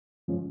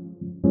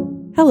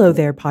Hello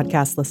there,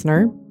 podcast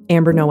listener.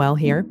 Amber Noel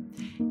here.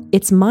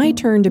 It's my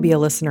turn to be a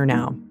listener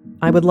now.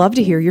 I would love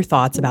to hear your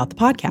thoughts about the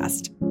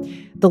podcast.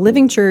 The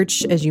Living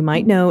Church, as you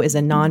might know, is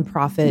a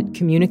nonprofit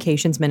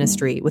communications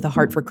ministry with a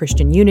heart for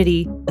Christian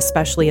unity,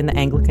 especially in the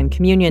Anglican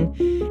Communion.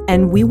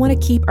 And we want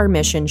to keep our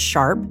mission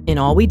sharp in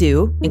all we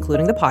do,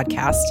 including the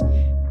podcast,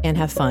 and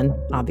have fun,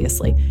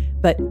 obviously.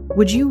 But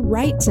would you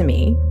write to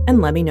me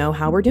and let me know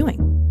how we're doing?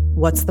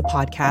 What's the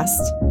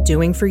podcast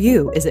doing for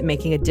you? Is it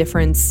making a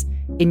difference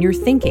in your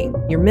thinking,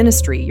 your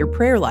ministry, your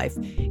prayer life,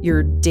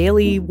 your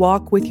daily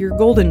walk with your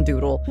golden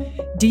doodle?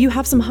 Do you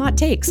have some hot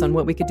takes on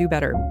what we could do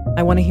better?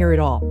 I want to hear it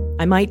all.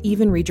 I might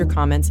even read your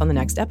comments on the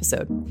next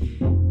episode.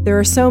 There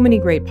are so many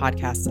great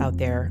podcasts out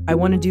there. I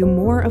want to do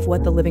more of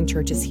what the Living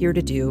Church is here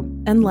to do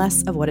and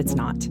less of what it's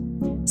not.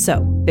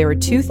 So there are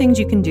two things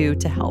you can do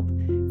to help.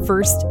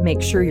 First,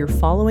 make sure you're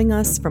following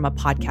us from a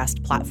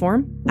podcast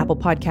platform, Apple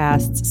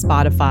Podcasts,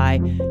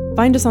 Spotify.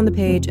 Find us on the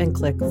page and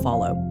click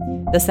follow.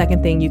 The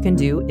second thing you can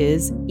do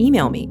is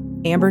email me,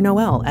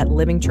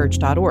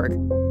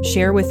 ambernoel@livingchurch.org.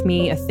 Share with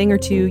me a thing or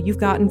two you've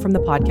gotten from the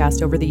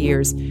podcast over the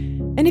years.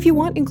 And if you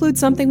want, include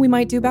something we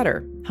might do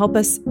better. Help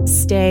us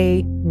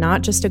stay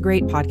not just a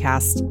great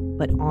podcast,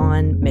 but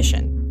on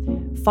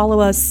mission. Follow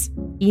us,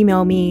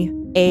 email me,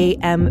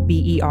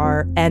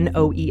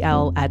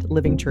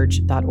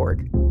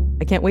 ambernoel@livingchurch.org.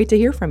 I can't wait to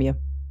hear from you.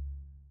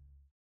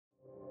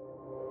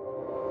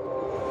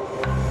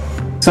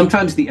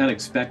 Sometimes the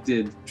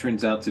unexpected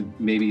turns out to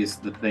maybe is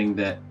the thing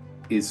that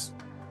is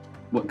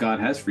what God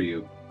has for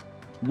you.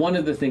 One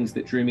of the things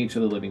that drew me to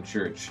the Living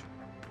Church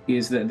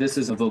is that this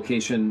is a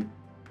vocation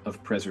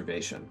of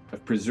preservation,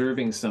 of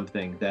preserving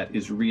something that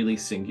is really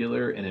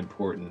singular and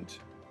important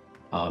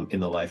in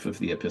the life of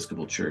the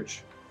Episcopal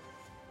Church.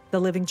 The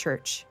Living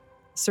Church,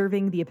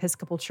 serving the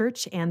Episcopal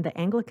Church and the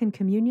Anglican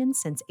Communion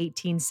since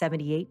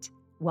 1878.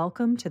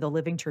 Welcome to the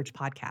Living Church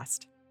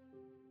podcast.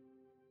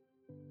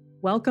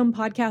 Welcome,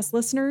 podcast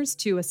listeners,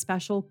 to a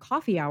special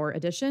coffee hour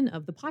edition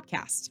of the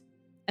podcast.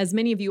 As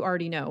many of you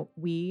already know,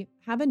 we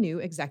have a new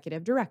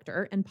executive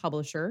director and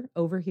publisher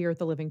over here at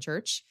the Living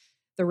Church,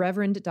 the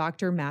Reverend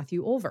Dr.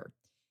 Matthew Olver.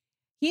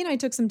 He and I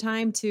took some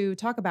time to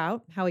talk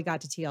about how he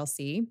got to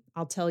TLC.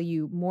 I'll tell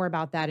you more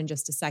about that in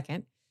just a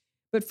second.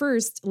 But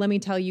first, let me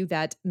tell you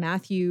that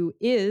Matthew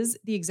is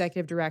the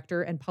executive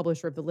director and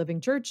publisher of the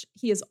Living Church.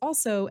 He is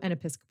also an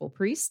Episcopal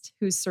priest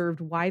who's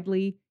served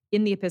widely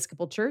in the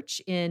Episcopal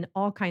Church in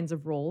all kinds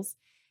of roles.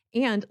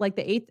 And like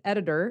the 8th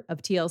editor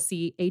of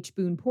TLC, H.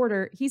 Boone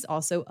Porter, he's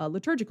also a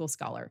liturgical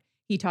scholar.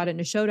 He taught at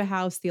Nashotah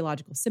House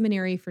Theological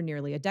Seminary for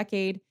nearly a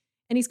decade,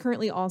 and he's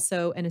currently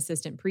also an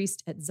assistant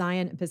priest at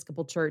Zion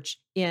Episcopal Church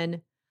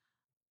in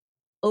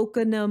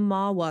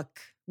Oconomowoc,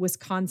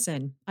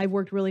 Wisconsin. I've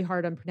worked really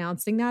hard on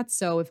pronouncing that,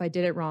 so if I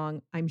did it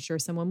wrong, I'm sure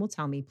someone will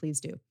tell me. Please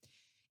do.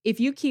 If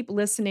you keep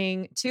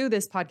listening to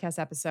this podcast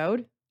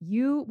episode,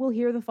 you will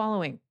hear the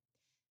following.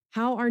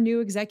 How our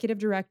new executive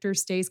director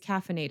stays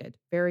caffeinated.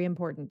 Very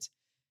important.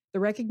 The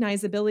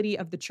recognizability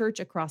of the church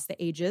across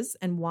the ages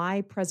and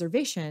why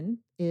preservation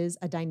is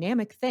a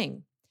dynamic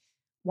thing.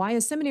 Why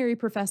a seminary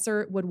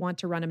professor would want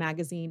to run a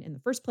magazine in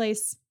the first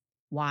place.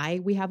 Why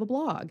we have a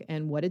blog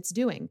and what it's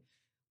doing.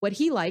 What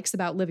he likes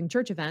about Living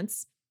Church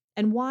events.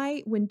 And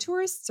why, when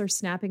tourists are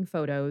snapping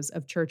photos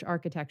of church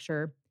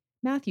architecture,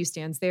 Matthew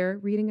stands there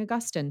reading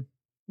Augustine.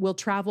 We'll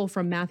travel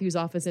from Matthew's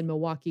office in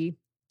Milwaukee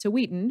to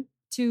Wheaton,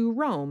 to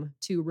Rome,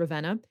 to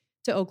Ravenna,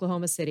 to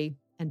Oklahoma City,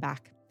 and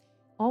back.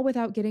 All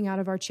without getting out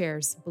of our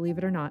chairs, believe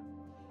it or not.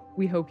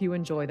 We hope you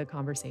enjoy the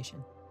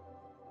conversation.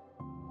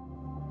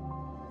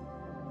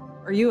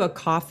 Are you a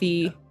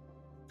coffee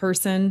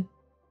person?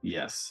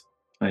 Yes,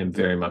 I am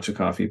very much a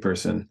coffee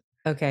person.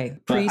 Okay.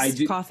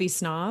 Priest, coffee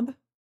snob?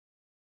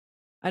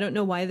 I don't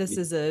know why this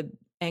is a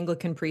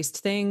Anglican priest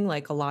thing,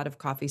 like a lot of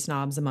coffee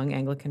snobs among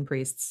Anglican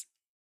priests.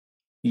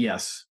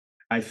 Yes.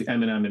 I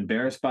mean, I'm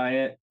embarrassed by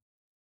it.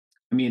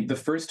 I mean, the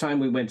first time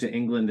we went to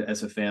England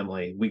as a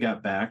family, we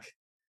got back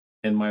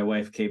and my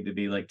wife came to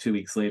me like 2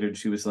 weeks later and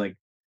she was like,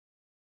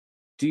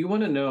 do you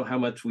want to know how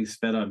much we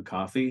spent on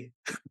coffee?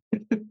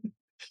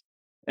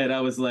 And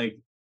I was like,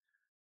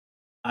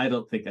 I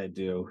don't think I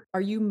do. Are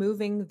you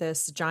moving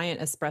this giant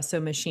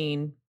espresso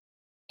machine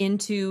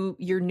into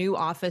your new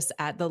office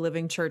at the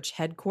Living Church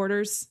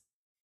headquarters?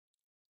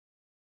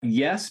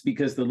 Yes,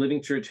 because the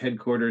Living Church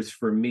headquarters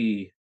for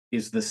me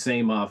is the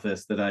same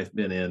office that I've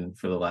been in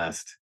for the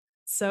last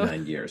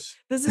 9 years.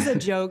 This is a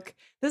joke.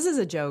 This is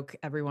a joke,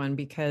 everyone,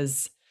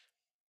 because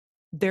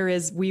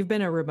we've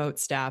been a remote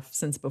staff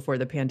since before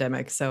the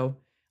pandemic. So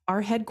our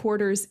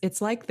headquarters,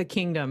 it's like the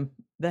kingdom.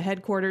 The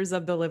headquarters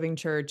of the Living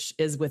Church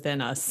is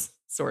within us,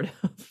 sort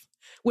of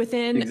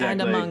within Exactly.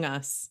 and among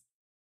us.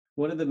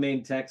 One of the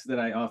main texts that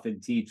I often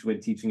teach when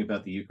teaching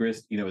about the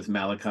Eucharist, is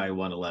Malachi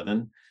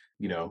 1:11.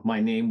 My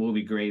name will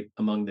be great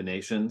among the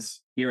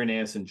nations.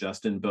 Irenaeus and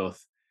Justin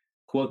both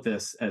quote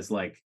this as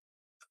like,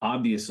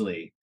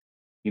 obviously,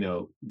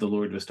 the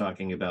Lord was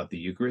talking about the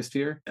Eucharist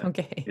here.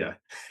 Okay. Yeah.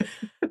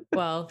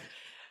 Well,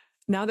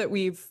 now that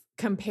we've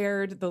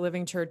compared the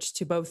Living Church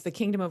to both the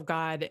kingdom of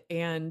God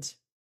and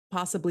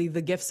possibly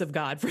the gifts of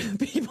God for the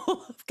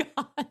people of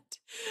God.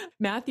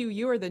 Matthew,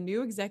 you are the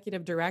new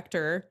executive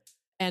director,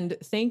 and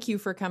thank you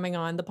for coming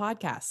on the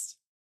podcast.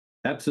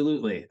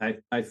 Absolutely.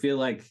 I feel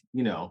like,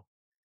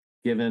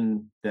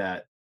 given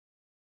that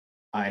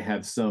I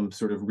have some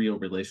sort of real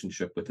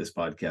relationship with this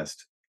podcast,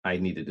 I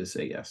needed to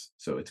say yes.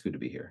 So it's good to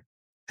be here.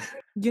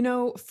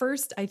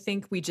 First, I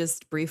think we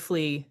just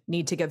briefly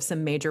need to give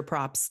some major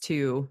props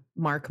to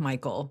Mark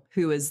Michael,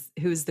 who's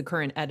the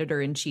current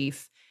editor in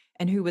chief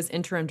and who was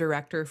interim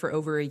director for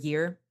over a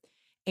year.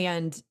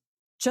 And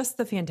just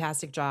the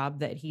fantastic job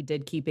that he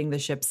did keeping the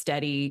ship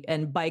steady.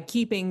 And by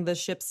keeping the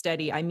ship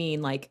steady, I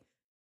mean like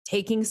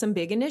taking some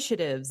big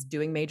initiatives,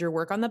 doing major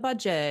work on the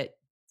budget,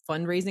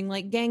 fundraising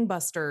like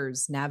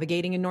gangbusters,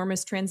 navigating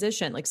enormous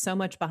transition, like so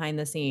much behind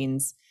the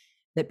scenes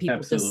that people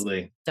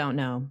Absolutely just don't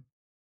know.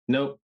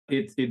 Nope.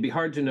 It'd be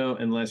hard to know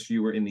unless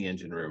you were in the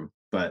engine room.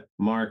 But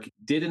Mark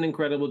did an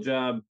incredible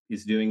job.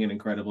 He's doing an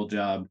incredible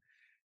job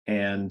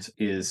and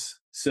is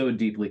so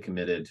deeply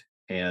committed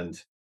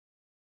and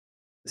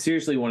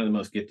seriously one of the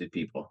most gifted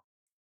people.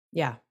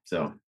 Yeah.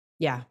 So,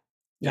 yeah.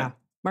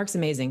 Mark's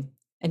amazing.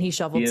 And he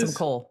shoveled some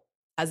coal.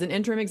 As an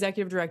interim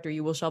executive director,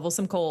 you will shovel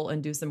some coal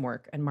and do some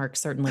work. And Mark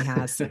certainly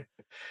has.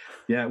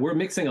 Yeah, we're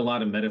mixing a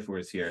lot of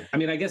metaphors here. I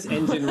mean, I guess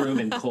engine room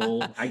and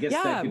coal, I guess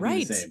that could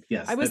be the same.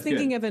 Yes, I was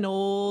thinking of an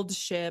old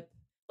ship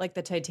like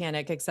the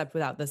Titanic, except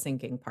without the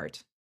sinking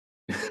part.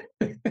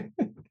 The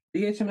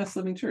HMS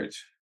Living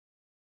Church.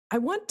 I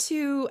want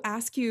to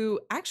ask you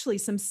actually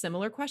some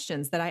similar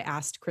questions that I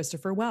asked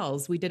Christopher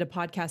Wells. We did a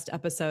podcast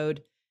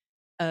episode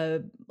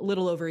a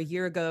little over a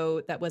year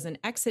ago that was an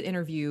exit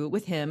interview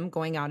with him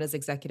going out as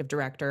executive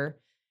director.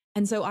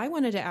 And so I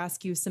wanted to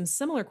ask you some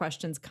similar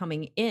questions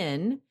coming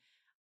in.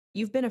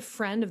 You've been a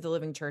friend of the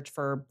Living Church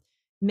for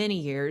many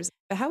years,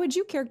 but how would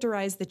you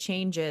characterize the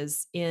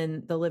changes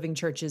in the Living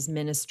Church's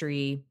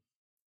ministry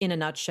in a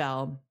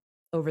nutshell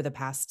over the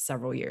past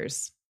several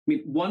years? I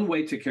mean, one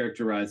way to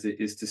characterize it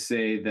is to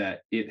say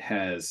that it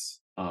has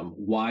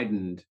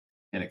widened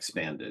and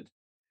expanded.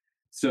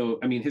 So,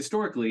 I mean,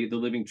 historically, the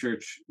Living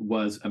Church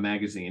was a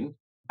magazine.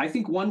 I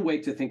think one way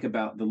to think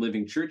about the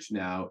Living Church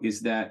now is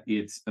that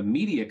it's a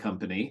media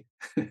company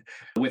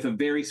with a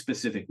very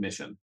specific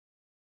mission.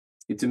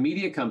 It's a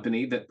media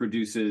company that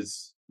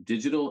produces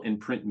digital and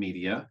print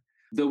media,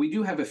 though we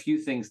do have a few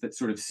things that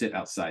sort of sit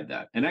outside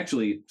that. And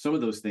actually, some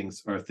of those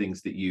things are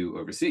things that you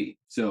oversee.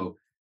 So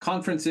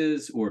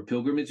conferences or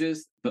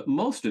pilgrimages, but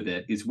most of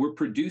it is we're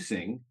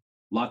producing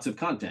lots of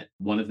content.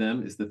 One of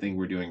them is the thing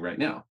we're doing right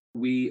now.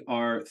 We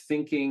are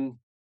thinking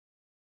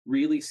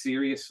really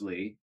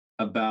seriously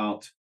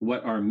about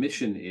what our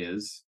mission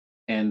is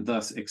and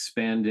thus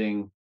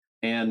expanding.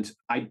 And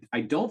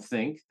I don't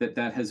think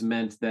that has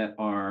meant that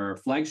our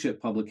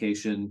flagship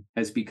publication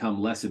has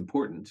become less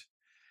important,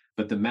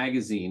 but the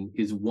magazine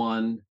is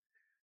one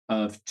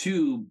of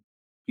two,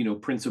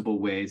 principal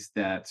ways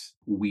that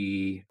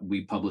we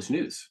publish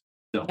news.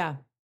 So. Yeah.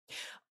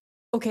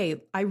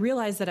 Okay, I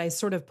realize that I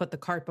sort of put the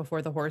cart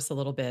before the horse a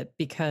little bit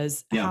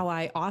because how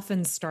I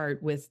often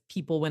start with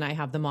people when I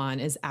have them on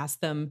is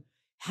ask them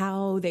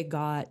how they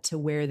got to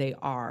where they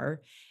are.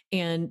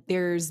 And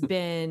there's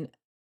been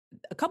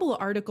a couple of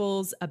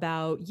articles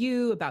about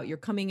your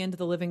coming into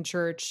the Living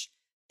Church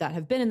that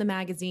have been in the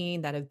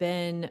magazine, that have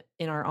been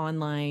in our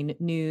online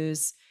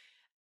news.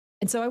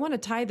 And so I want to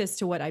tie this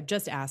to what I've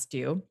just asked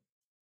you.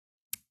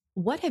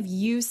 What have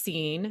you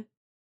seen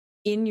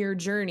in your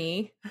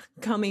journey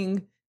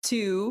coming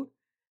to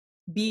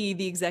be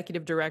the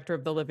executive director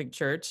of the Living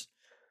Church?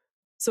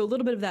 So a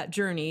little bit of that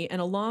journey, and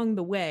along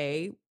the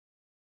way,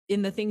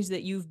 in the things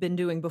that you've been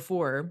doing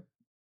before,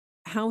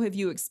 how have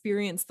you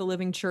experienced the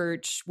Living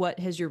Church? What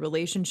has your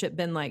relationship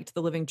been like to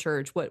the Living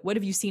Church? What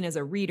have you seen as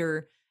a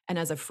reader and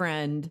as a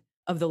friend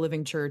of the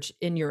Living Church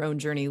in your own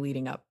journey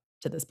leading up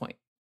to this point?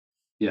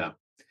 Yeah.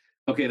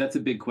 Okay, that's a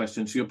big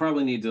question. So you'll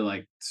probably need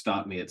to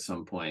stop me at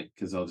some point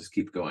because I'll just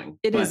keep going.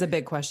 It is a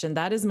big question.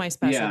 That is my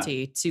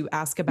specialty, to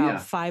ask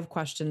about 5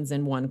 questions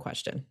in one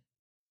question.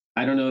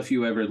 I don't know if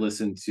you ever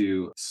listened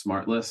to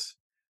Smartless,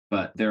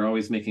 but they're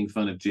always making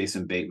fun of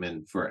Jason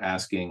Bateman for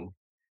asking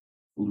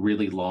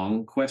really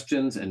long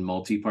questions and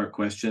multi-part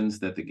questions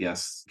that the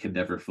guests can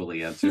never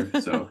fully answer.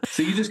 So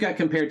you just got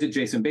compared to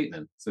Jason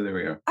Bateman. So there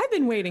we go. I've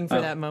been waiting for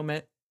that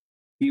moment.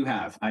 You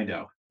have. I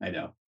know.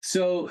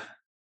 So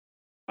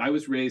I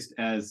was raised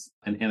as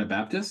an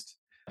Anabaptist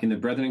in the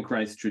Brethren in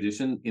Christ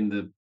tradition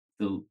in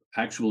the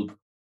actual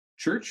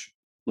church,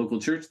 local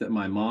church that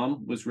my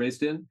mom was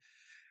raised in.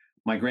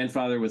 My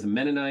grandfather was a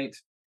Mennonite.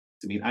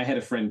 I mean, I had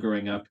a friend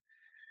growing up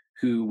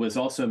who was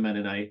also a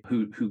Mennonite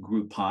who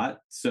grew pot.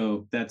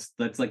 So that's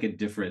like a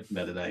different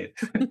Mennonite.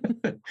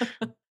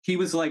 He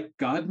was like,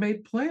 God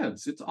made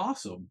plants. It's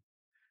awesome.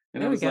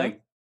 And I was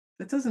like,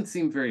 that doesn't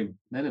seem very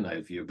Mennonite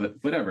of you, but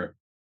whatever.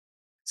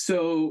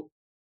 So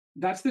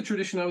that's the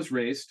tradition I was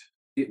raised.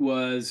 It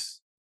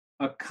was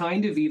a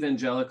kind of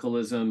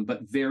evangelicalism,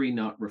 but very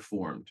not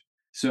reformed.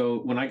 So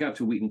when I got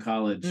to Wheaton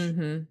College,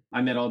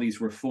 I met all these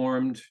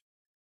reformed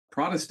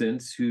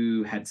Protestants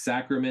who had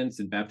sacraments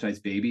and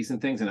baptized babies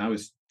and things. And I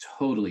was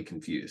totally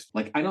confused.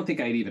 Like, I don't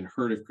think I'd even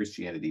heard of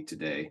Christianity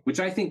today, which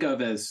I think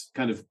of as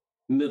kind of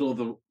middle of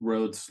the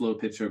road, slow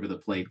pitch over the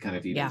plate kind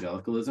of Yeah.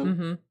 evangelicalism.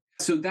 Mm-hmm.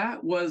 So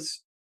that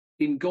was,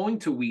 in going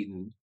to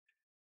Wheaton,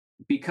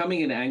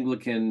 becoming an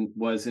Anglican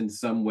was in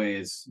some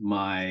ways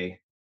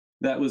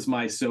that was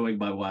my sowing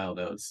my wild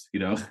oats,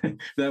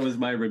 that was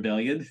my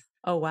rebellion.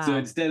 Oh, So wow.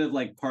 instead of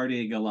like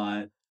partying a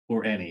lot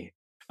or any,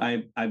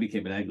 I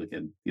became an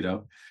Anglican.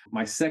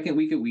 My second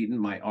week at Wheaton,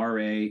 my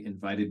RA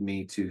invited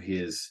me to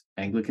his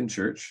Anglican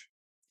church,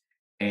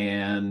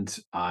 and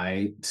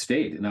I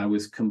stayed, and I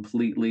was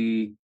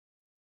completely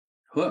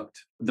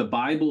hooked. The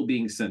Bible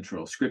being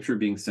central, scripture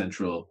being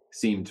central,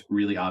 seemed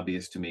really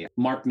obvious to me.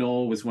 Mark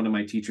Knoll was one of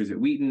my teachers at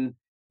Wheaton.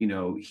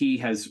 He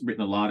has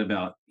written a lot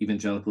about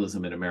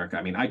evangelicalism in America.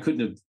 I mean, I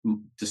couldn't have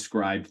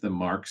described the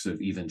marks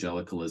of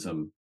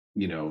evangelicalism,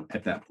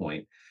 at that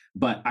point,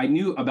 but I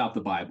knew about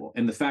the Bible.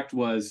 And the fact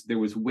was, there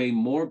was way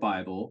more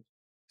Bible,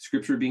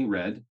 scripture being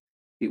read.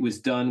 It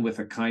was done with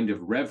a kind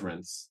of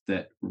reverence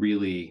that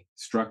really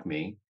struck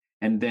me.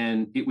 And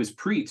then it was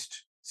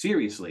preached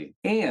seriously.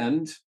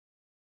 And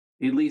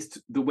at least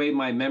the way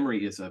my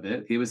memory is of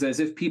it, it was as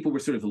if people were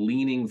sort of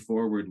leaning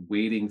forward,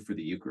 waiting for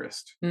the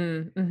Eucharist.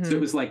 Mm-hmm. So it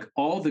was like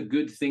all the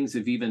good things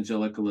of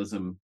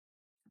evangelicalism,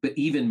 but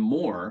even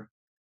more,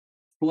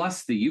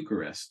 plus the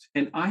Eucharist.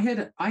 And I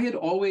had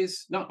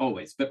always, not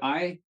always, but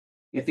I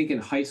think in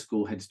high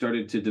school had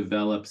started to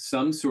develop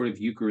some sort of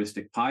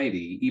Eucharistic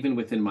piety, even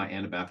within my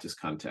Anabaptist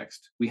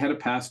context. We had a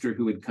pastor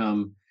who would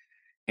come,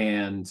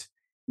 and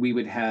we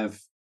would have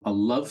a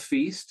love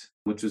feast,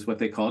 which is what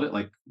they called it,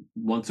 like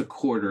once a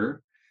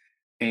quarter.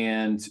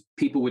 And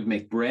people would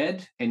make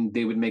bread, and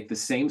they would make the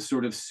same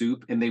sort of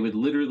soup, and they would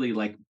literally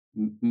like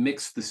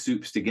mix the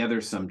soups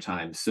together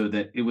sometimes, so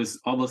that it was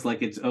almost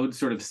like its own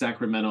sort of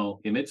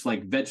sacramental image,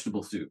 like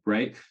vegetable soup,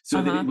 right?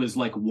 So that it was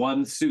like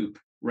one soup,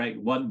 right?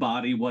 One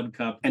body, one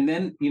cup. And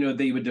then,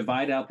 they would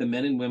divide out, the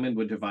men and women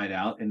would divide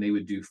out, and they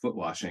would do foot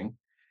washing.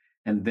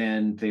 And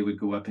then they would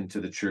go up into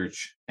the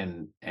church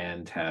and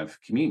have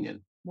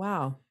communion.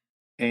 Wow.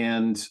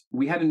 And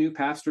we had a new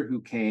pastor who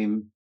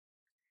came.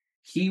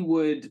 He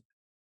would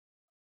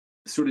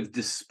sort of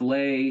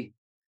display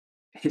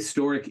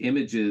historic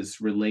images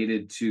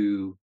related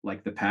to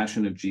like the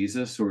Passion of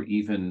Jesus or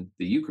even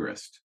the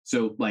Eucharist.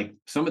 So like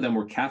some of them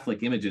were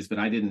Catholic images, but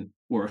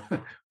or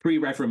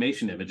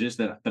pre-Reformation images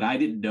but I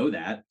didn't know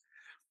that.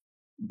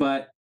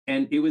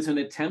 And it was an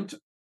attempt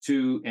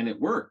to, and it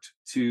worked,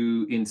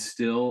 to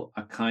instill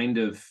a kind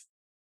of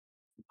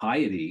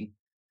piety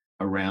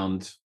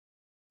around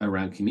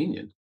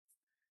communion.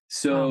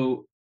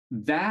 So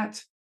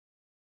that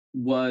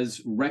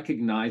was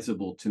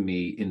recognizable to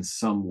me in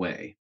some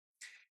way.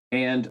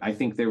 And I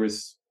think there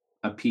was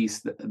a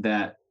piece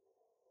that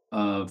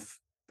of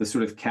the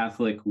sort of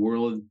Catholic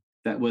world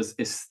that was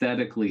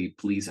aesthetically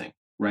pleasing,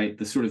 right?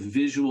 The sort of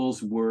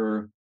visuals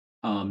were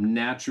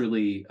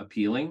naturally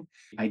appealing.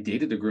 I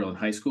dated a girl in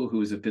high school who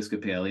was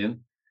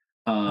Episcopalian.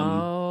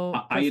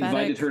 I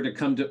invited her to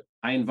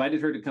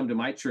come to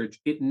my church.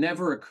 It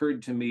never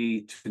occurred to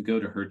me to go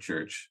to her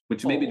church,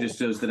 which maybe just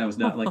shows that I was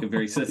not like a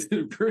very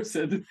sensitive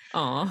person.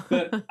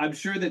 But I'm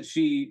sure that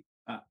she,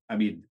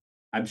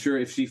 I'm sure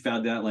if she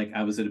found out like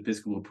I was an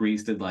Episcopal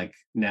priest and like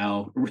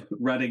now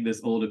running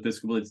this old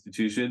Episcopal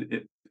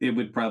institution, it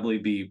would probably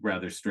be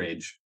rather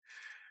strange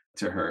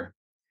to her.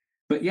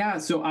 But yeah,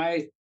 so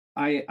I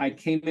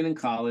came in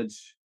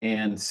college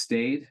and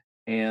stayed,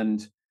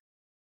 and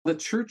the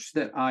church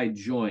that I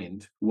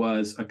joined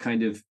was a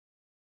kind of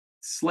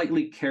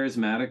slightly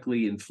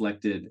charismatically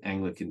inflected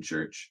Anglican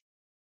church.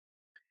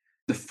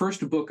 The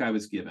first book I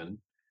was given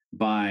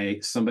by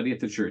somebody at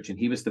the church, and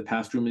he was the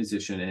pastoral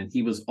musician, and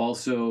he was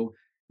also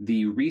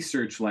the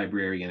research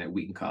librarian at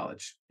Wheaton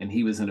College. And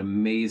he was an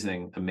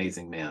amazing,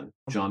 amazing man,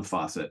 John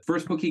Fawcett.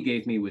 First book he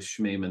gave me was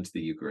Schmeemann's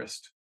The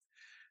Eucharist,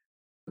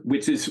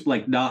 which is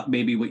like not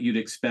maybe what you'd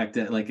expect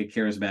at like a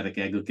charismatic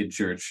Anglican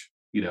church,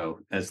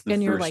 as the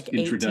and you're first like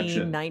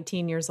introduction. 18,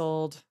 19 years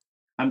old.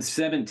 I'm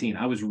 17.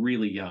 I was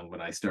really young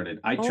when I started.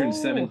 I turned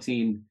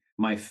 17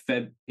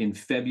 in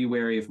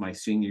February of my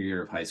senior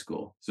year of high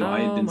school. So I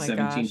had been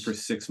 17 for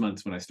 6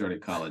 months when I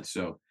started college.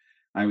 So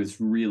I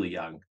was really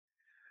young.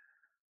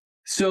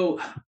 So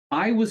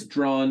I was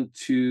drawn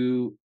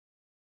to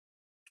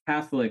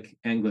Catholic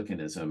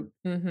Anglicanism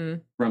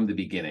from the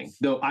beginning,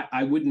 though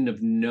I wouldn't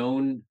have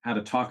known how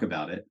to talk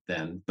about it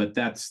then, but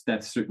that's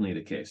certainly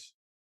the case.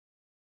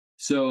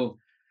 So,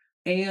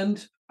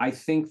 and I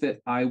think that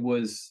I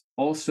was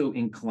also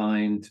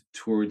inclined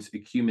towards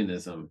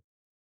ecumenism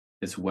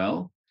as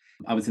well.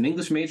 I was an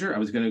English major. I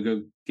was going to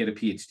go get a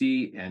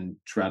PhD and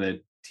try to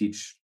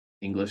teach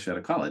English at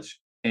a college.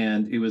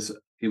 And it was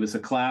a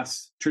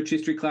class, church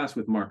history class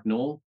with Mark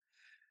Knoll,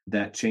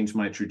 that changed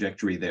my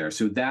trajectory there.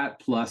 So that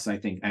plus, I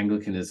think,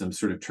 Anglicanism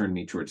sort of turned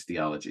me towards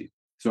theology.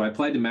 So I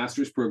applied to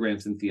master's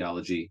programs in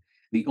theology.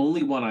 The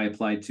only one I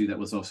applied to that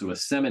was also a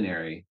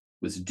seminary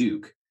was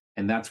Duke.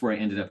 And that's where I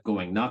ended up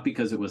going, not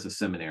because it was a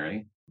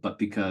seminary, but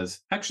because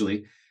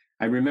actually,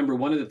 I remember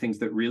one of the things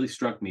that really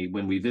struck me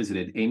when we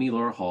visited, Amy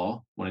Laura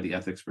Hall, one of the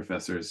ethics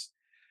professors,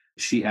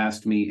 She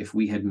asked me if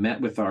we had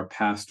met with our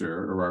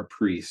pastor or our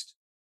priest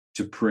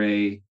to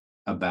pray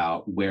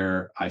about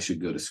where I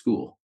should go to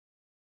school.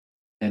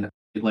 And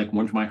it like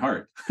warmed my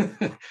heart.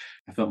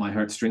 I felt my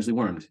heart strangely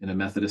warmed in a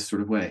Methodist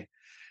sort of way.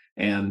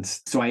 And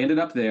so I ended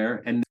up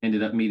there and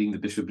ended up meeting the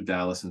Bishop of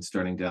Dallas and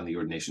starting down the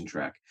ordination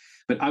track.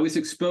 But I was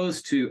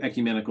exposed to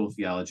ecumenical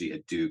theology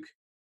at Duke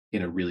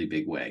in a really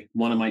big way.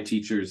 One of my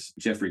teachers,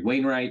 Jeffrey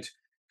Wainwright,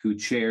 who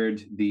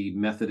chaired the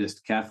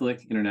Methodist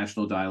Catholic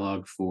International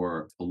Dialogue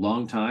for a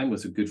long time,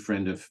 was a good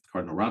friend of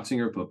Cardinal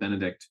Ratzinger, Pope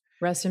Benedict.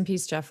 Rest in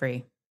peace,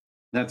 Jeffrey.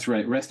 That's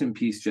right. Rest in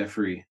peace,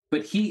 Jeffrey.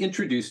 But he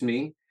introduced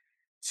me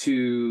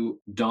to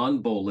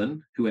Don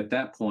Bolin, who at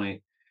that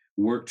point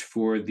worked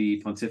for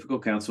the Pontifical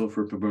Council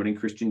for Promoting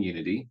Christian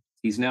Unity.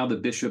 He's now the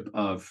Bishop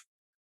of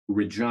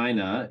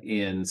Regina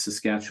in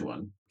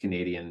Saskatchewan,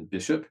 Canadian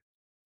bishop.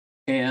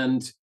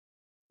 And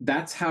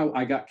that's how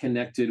I got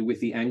connected with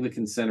the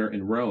Anglican Center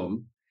in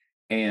Rome,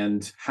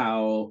 and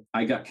how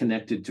I got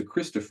connected to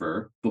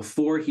Christopher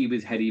before he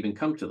had even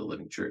come to the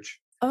Living Church.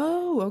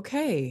 Oh,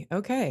 okay.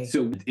 Okay.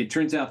 So it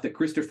turns out that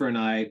Christopher and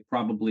I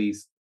probably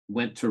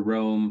went to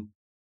Rome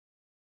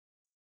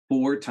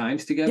 4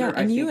 times together. Yeah,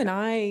 and you and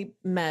I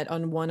met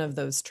on one of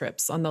those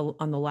trips, on the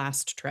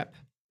last trip.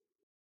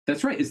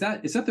 That's right. Is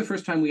that the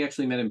first time we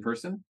actually met in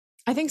person?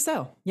 I think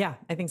so. Yeah,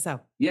 I think so.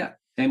 Yeah,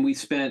 and we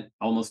spent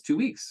almost 2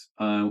 weeks,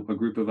 a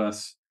group of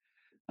us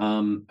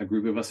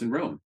in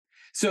Rome.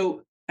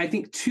 So I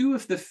think two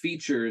of the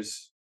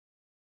features,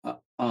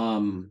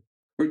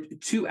 or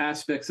two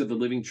aspects of the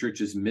Living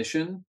Church's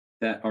mission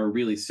that are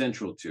really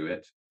central to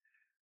it,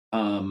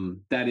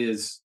 that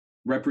is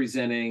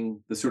representing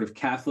the sort of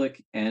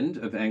Catholic end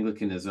of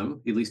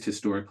Anglicanism, at least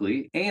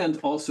historically, and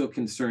also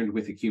concerned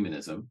with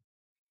ecumenism.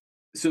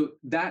 So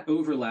that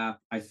overlap,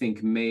 I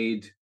think,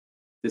 made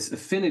this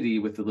affinity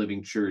with the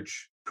Living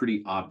Church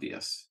pretty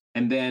obvious.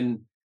 And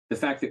then the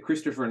fact that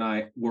Christopher and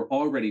I were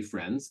already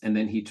friends, and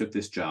then he took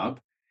this job,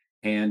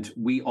 and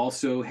we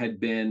also had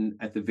been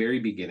at the very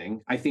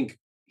beginning, I think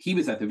he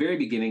was at the very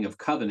beginning of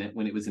Covenant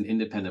when it was an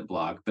independent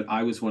blog, but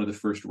I was one of the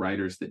first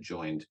writers that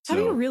joined. Have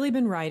you really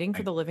been writing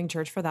for the Living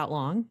Church for that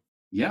long?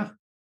 Yeah.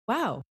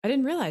 Wow. I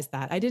didn't realize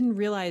that. I didn't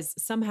realize,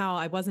 somehow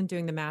I wasn't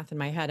doing the math in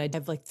my head. I'd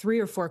have like 3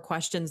 or 4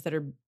 questions that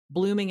are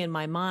blooming in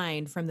my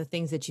mind from the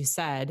things that you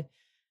said.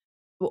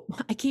 Well,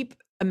 I keep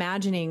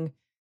imagining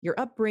your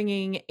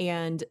upbringing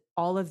and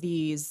all of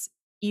these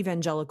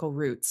evangelical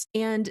roots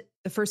and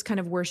the first kind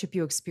of worship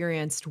you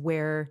experienced,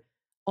 where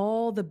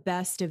all the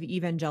best of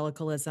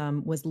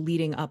evangelicalism was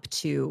leading up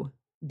to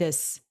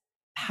this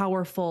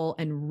powerful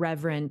and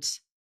reverent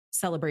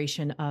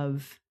celebration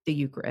of the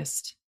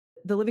Eucharist.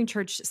 The Living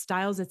Church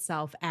styles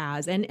itself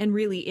as, and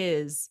really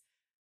is,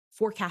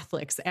 for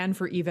Catholics and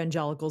for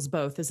evangelicals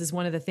both. This is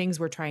one of the things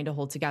we're trying to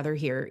hold together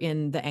here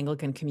in the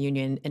Anglican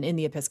Communion and in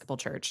the Episcopal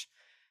Church.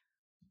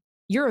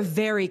 You're a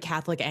very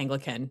Catholic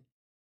Anglican.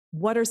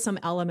 What are some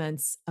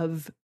elements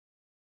of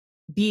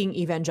being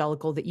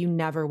evangelical that you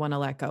never want to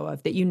let go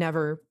of, that you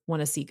never want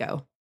to see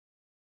go?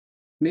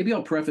 Maybe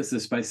I'll preface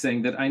this by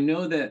saying that I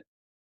know that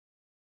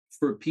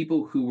for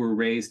people who were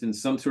raised in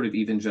some sort of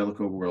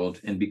evangelical world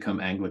and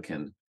become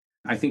Anglican,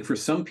 I think for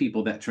some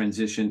people that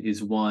transition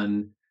is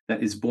one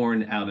that is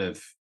born out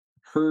of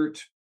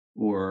hurt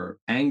or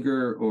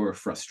anger or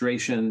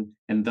frustration,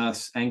 and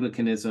thus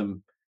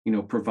Anglicanism,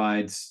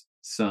 provides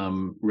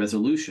some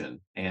resolution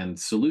and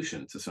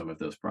solution to some of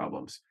those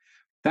problems.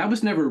 That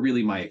was never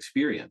really my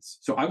experience.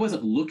 So I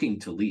wasn't looking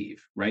to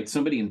leave, right?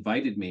 Somebody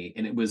invited me,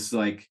 and it was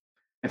like,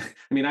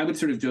 I would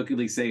sort of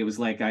jokingly say it was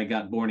like I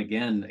got born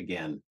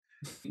again,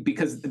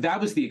 because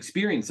that was the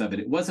experience of it.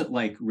 It wasn't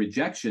like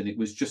rejection. It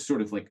was just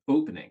sort of like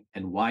opening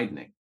and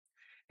widening.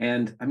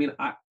 And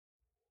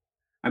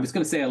I was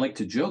going to say I like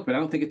to joke, but I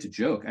don't think it's a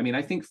joke.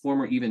 I think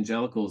former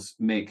evangelicals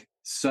make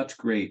such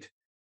great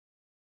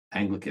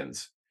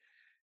Anglicans.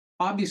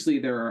 Obviously,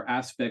 there are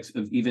aspects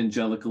of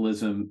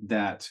evangelicalism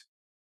that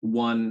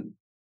one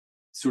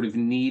sort of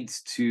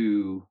needs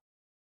to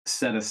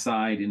set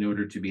aside in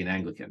order to be an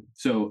Anglican.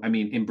 So,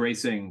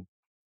 embracing,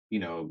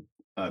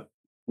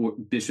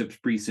 bishops,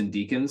 priests, and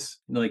deacons.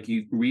 Like,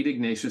 you read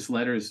Ignatius'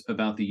 letters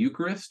about the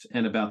Eucharist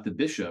and about the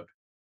bishop,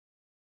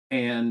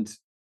 and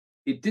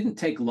it didn't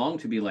take long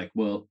to be like,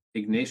 well,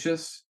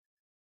 Ignatius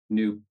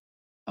knew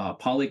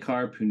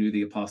Polycarp, who knew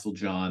the Apostle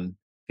John.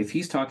 If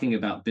he's talking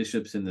about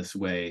bishops in this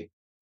way,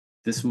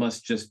 this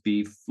must just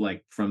be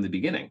like from the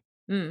beginning.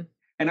 Mm.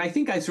 And I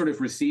think I sort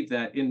of received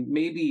that in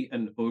maybe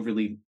an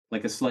overly,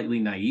 like a slightly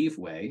naive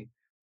way.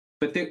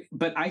 But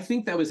I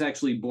think that was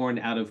actually born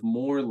out of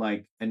more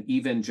like an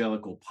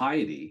evangelical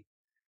piety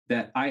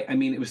that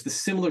it was the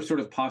similar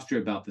sort of posture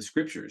about the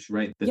scriptures,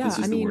 right? That this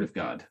is the word of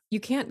God. You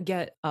can't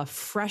get a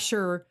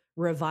fresher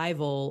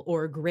revival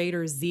or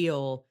greater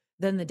zeal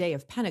than the day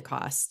of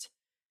Pentecost.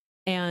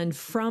 And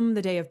from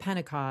the day of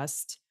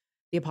Pentecost,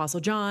 the Apostle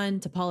John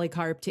to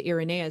Polycarp to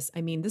Irenaeus,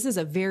 this is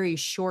a very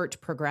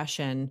short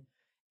progression.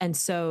 And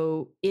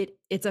so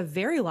it's a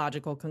very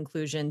logical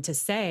conclusion to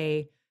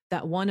say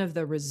that one of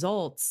the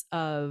results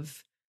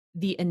of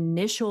the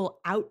initial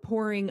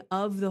outpouring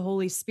of the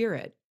Holy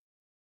Spirit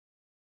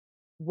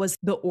was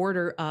the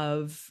order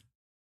of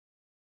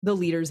the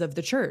leaders of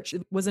the church.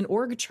 It was an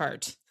org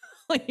chart.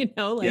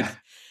 Yeah.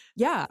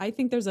 Yeah, I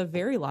think there's a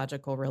very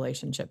logical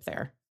relationship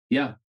there.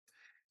 Yeah.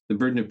 The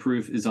burden of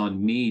proof is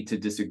on me to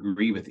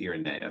disagree with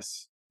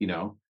Irenaeus,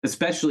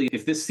 especially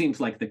if this seems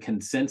like the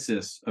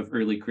consensus of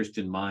early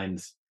Christian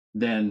minds,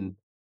 then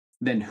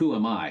who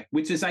am I?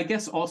 Which is, I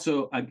guess,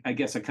 also, I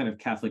guess, a kind of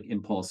Catholic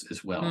impulse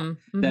as well.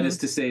 Mm-hmm. That is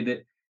to say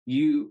that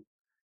you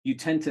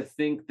tend to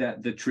think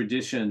that the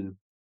tradition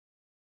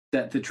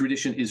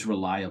is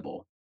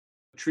reliable.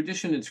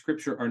 Tradition and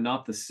scripture are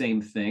not the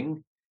same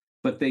thing,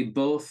 but they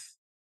both,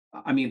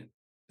 I mean,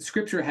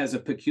 scripture has a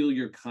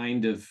peculiar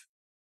kind of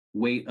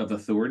weight of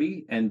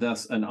authority and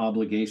thus an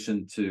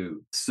obligation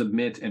to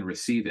submit and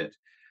receive it.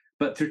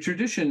 But the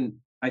tradition,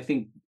 I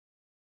think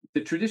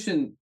the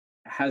tradition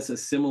has a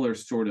similar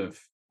sort of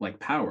like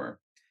power.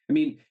 I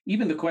mean,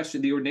 even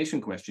the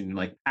ordination question,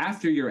 like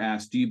after you're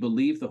asked, do you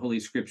believe the Holy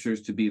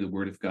Scriptures to be the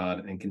Word of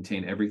God and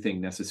contain everything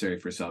necessary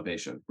for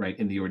salvation, right?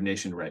 In the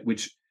ordination rite,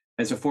 which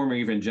as a former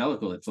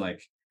evangelical, it's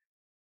like,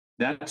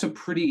 that's a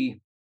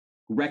pretty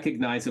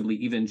recognizably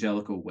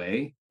evangelical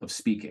way of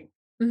speaking,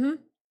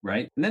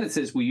 right? And then it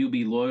says, will you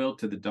be loyal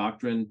to the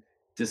doctrine,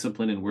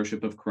 discipline, and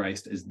worship of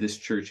Christ as this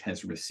church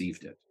has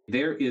received it?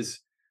 There is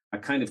a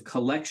kind of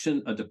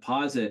collection, a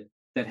deposit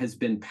that has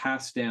been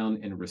passed down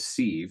and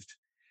received.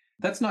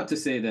 That's not to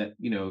say that,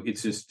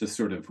 it's just a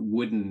sort of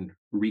wooden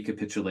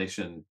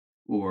recapitulation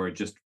or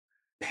just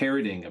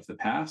parroting of the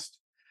past.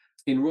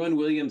 In Rowan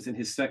Williams, in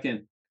his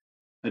second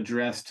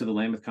address to the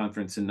Lambeth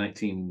Conference in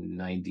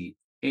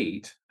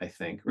 1998, I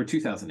think, or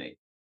 2008,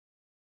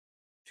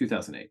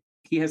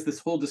 he has this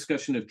whole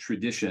discussion of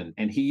tradition,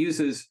 and he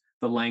uses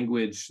the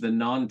language, the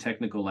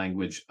non-technical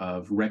language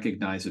of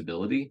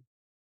recognizability,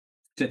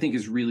 which I think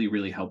is really,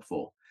 really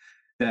helpful.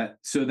 What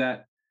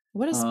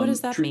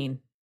does that mean?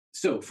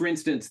 So, for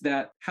instance,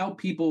 that how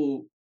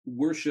people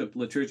worship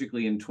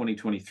liturgically in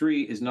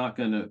 2023 is not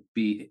going to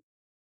be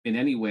in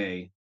any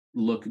way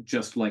look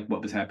just like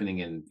what was happening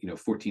in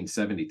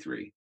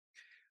 1473,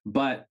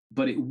 but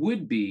it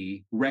would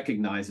be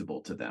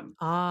recognizable to them.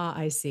 Ah,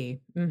 I see.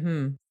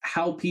 Mm-hmm.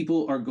 How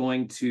people are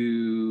going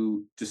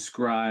to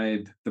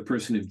describe the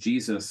person of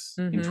Jesus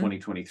in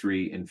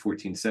 2023 and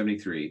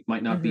 1473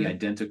 might not be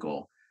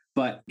identical,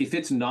 but if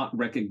it's not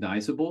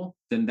recognizable,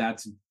 then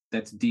that's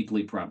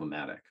deeply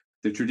problematic.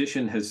 The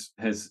tradition has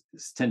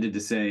tended to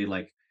say,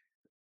 like,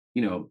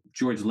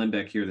 George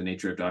Limbeck here, The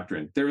Nature of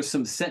Doctrine, there are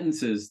some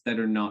sentences that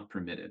are not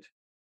permitted.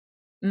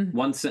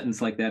 One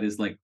sentence like that is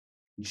like,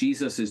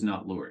 Jesus is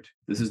not Lord.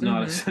 This is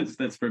not a sentence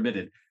that's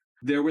permitted.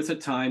 There was a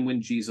time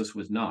when Jesus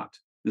was not.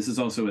 This is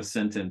also a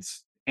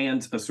sentence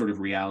and a sort of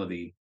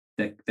reality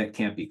that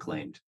can't be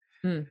claimed.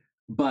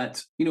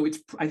 But,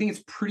 I think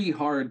it's pretty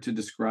hard to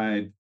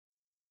describe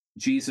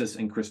Jesus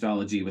and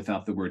Christology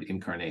without the word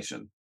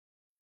incarnation.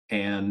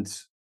 And,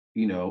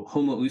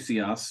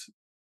 homoousios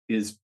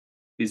is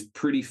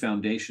pretty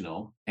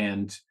foundational.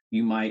 And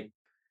you might,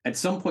 at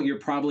some point, you're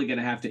probably going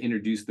to have to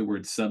introduce the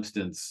word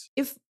substance.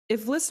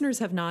 If listeners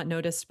have not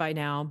noticed by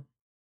now,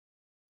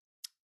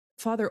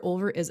 Father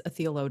Olver is a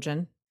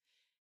theologian.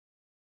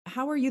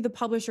 How are you the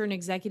publisher and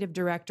executive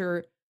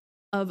director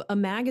of a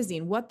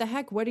magazine? What the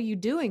heck? What are you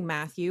doing,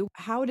 Matthew?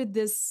 How did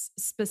this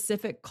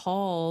specific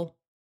call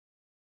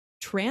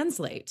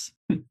translate?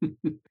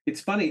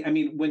 It's funny. I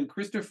mean, when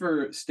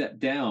Christopher stepped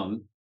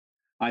down,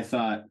 I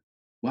thought,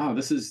 wow,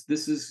 this is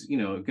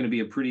going to be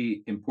a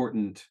pretty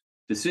important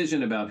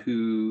decision about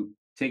who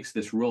takes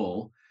this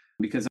role,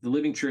 because the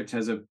Living Church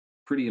has a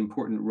pretty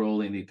important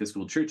role in the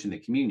Episcopal Church in the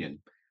communion.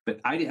 But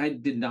I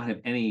did not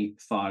have any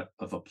thought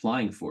of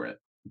applying for it.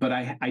 But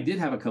I did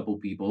have a couple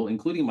people,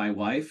 including my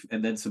wife,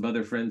 and then some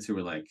other friends who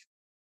were like,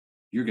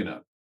 you're going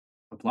to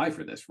apply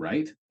for this,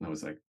 right? And I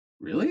was like,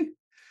 really?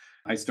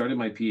 I started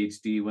my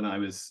PhD when I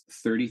was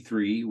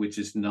 33, which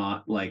is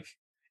not like,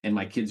 and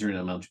my kids are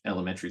in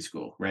elementary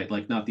school, right?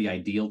 Like, not the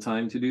ideal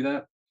time to do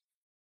that.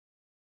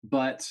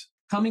 But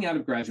coming out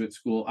of graduate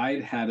school,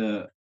 I'd had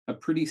a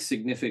pretty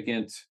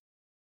significant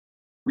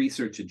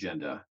research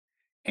agenda,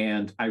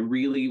 and I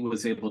really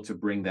was able to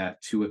bring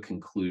that to a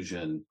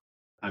conclusion.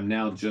 I'm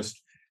now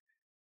just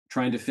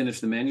trying to finish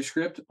the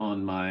manuscript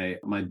on my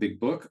big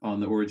book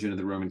on the origin of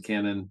the Roman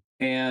canon.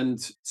 And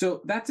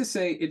so that to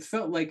say, it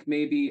felt like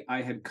maybe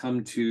I had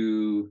come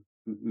to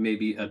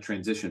maybe a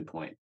transition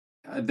point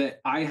that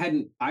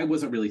I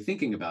wasn't really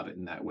thinking about it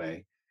in that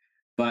way.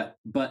 But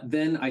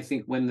then I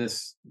think when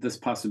this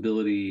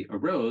possibility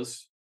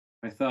arose,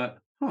 I thought,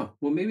 well,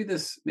 maybe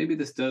this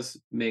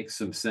does make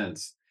some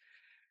sense.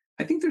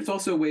 I think there's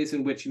also ways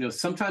in which,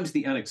 sometimes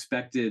the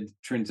unexpected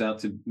turns out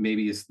to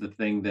maybe is the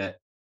thing that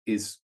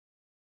is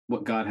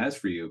what God has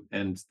for you,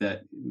 and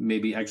that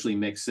maybe actually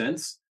makes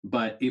sense,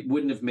 but it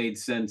wouldn't have made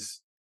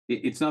sense.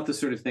 It's not the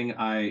sort of thing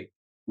I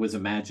was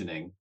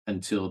imagining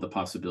until the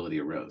possibility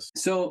arose.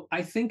 So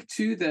I think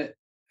too that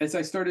as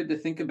I started to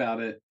think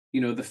about it,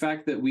 the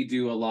fact that we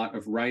do a lot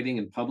of writing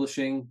and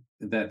publishing,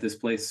 that this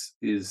place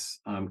is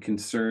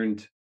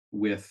concerned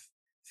with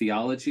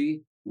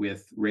theology,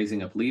 with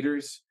raising up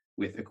leaders,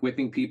 with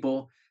equipping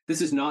people, this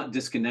is not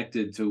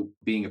disconnected to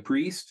being a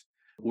priest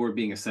or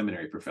being a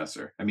seminary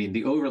professor. I mean,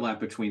 the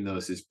overlap between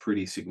those is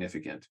pretty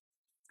significant.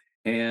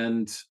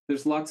 And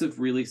there's lots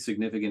of really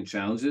significant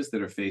challenges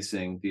that are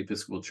facing the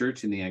Episcopal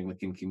Church and the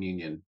Anglican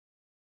Communion.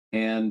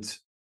 And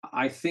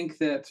I think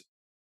that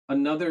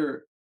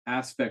another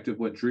aspect of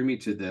what drew me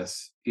to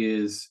this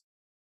is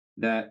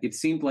that it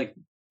seemed like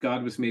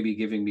God was maybe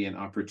giving me an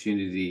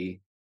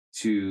opportunity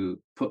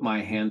to put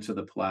my hand to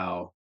the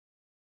plow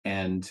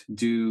and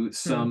do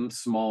some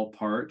small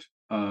part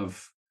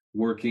of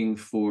working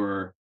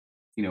for,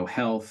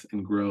 health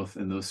and growth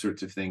and those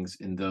sorts of things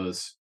in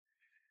those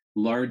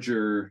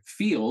larger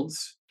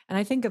fields. And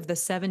I think of the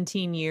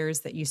 17 years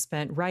that you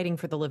spent writing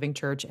for the Living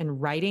Church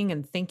and writing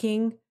and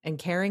thinking and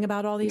caring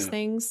about all these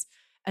things.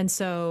 And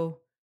so,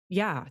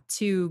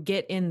 to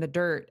get in the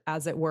dirt,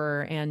 as it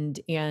were,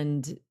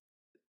 and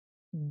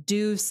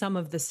do some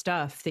of the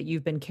stuff that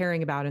you've been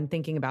caring about and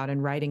thinking about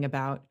and writing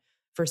about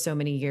for so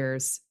many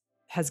years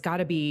has got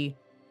to be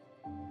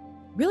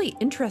really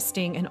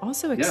interesting and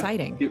also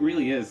exciting. It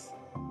really is.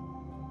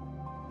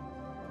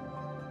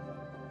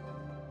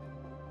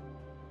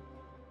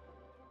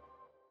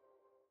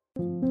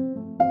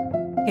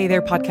 Hey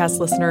there, podcast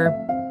listener.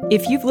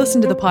 If you've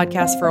listened to the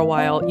podcast for a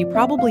while, you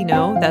probably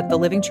know that the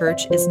Living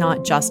Church is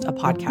not just a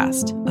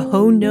podcast.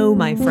 Oh no,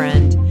 my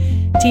friend.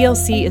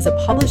 TLC is a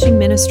publishing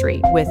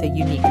ministry with a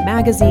unique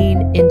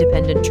magazine,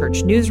 independent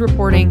church news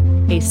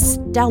reporting, a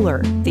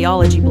stellar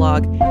theology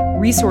blog,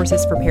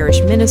 resources for parish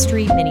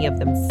ministry, many of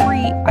them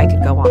free. I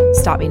could go on.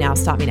 Stop me now.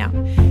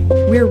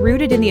 We're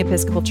rooted in the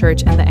Episcopal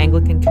Church and the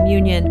Anglican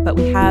Communion, but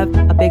we have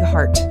a big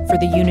heart for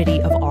the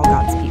unity of all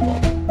God's people.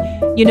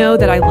 You know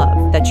that I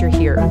love that you're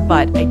here,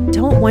 but I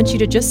don't want you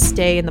to just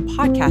stay in the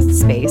podcast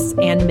space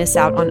and miss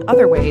out on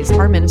other ways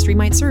our ministry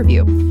might serve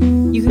you.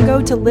 You can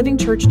go to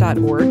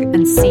livingchurch.org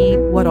and see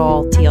what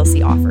all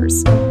TLC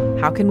offers.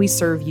 How can we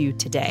serve you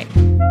today?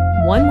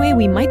 One way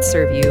we might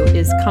serve you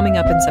is coming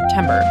up in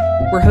September.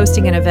 We're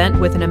hosting an event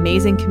with an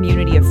amazing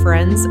community of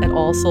friends at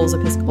All Souls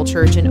Episcopal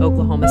Church in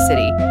Oklahoma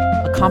City,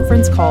 a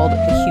conference called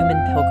The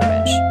Human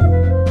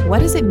Pilgrimage. What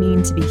does it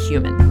mean to be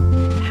human?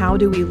 How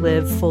do we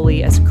live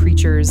fully as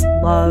creatures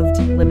loved,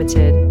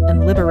 limited,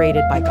 and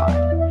liberated by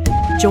God?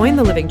 Join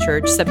the Living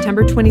Church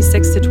September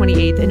 26th to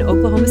 28th in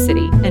Oklahoma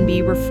City and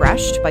be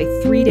refreshed by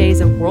 3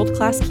 days of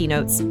world-class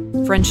keynotes,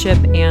 friendship,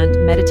 and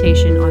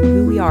meditation on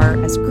who we are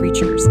as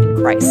creatures in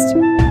Christ.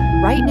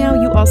 Right now,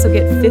 you also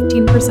get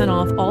 15%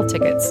 off all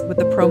tickets with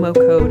the promo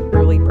code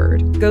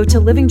EARLYBIRD. Go to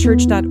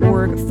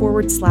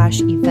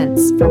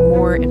livingchurch.org/events for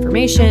more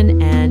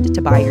information and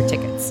to buy your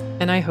tickets.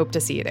 And I hope to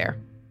see you there.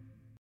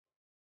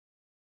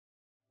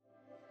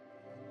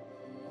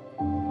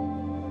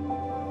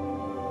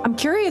 I'm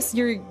curious,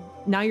 you're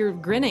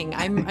grinning.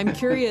 I'm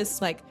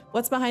curious, like,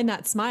 what's behind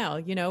that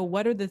smile?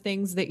 What are the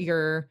things that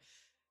you're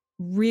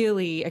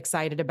really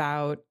excited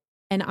about?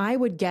 And I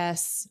would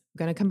guess, I'm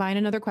going to combine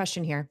another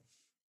question here.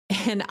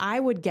 And I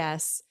would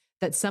guess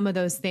that some of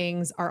those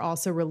things are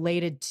also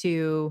related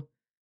to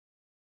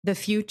the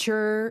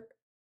future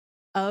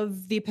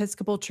of the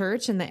Episcopal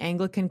Church and the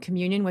Anglican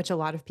Communion, which a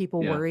lot of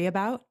people worry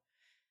about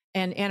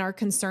and are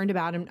concerned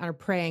about and are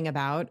praying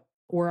about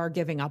or are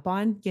giving up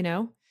on,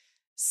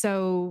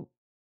 So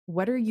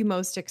what are you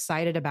most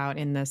excited about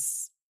in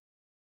this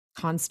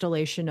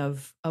constellation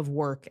of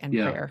work and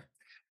prayer?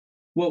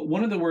 Well,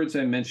 one of the words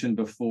I mentioned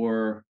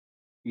before,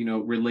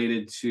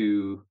 related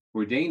to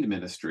ordained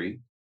ministry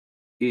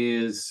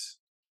is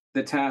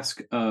the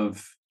task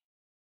of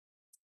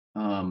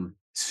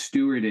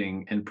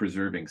stewarding and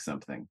preserving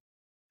something.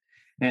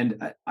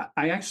 And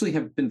I actually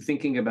have been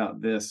thinking about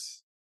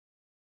this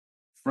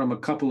from a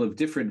couple of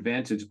different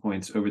vantage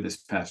points over this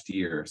past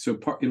year. So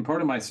in part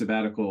of my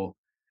sabbatical,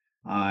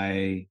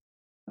 I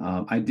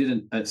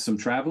did some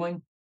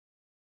traveling.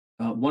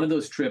 One of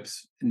those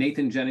trips,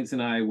 Nathan Jennings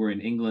and I were in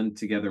England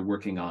together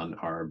working on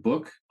our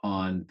book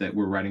that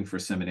we're writing for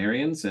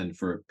seminarians and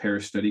for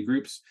parish study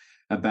groups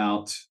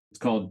it's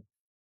called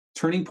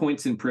Turning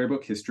Points in Prayer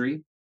Book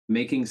History,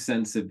 Making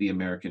Sense of the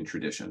American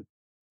Tradition.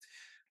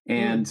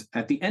 And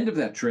at the end of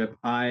that trip,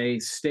 I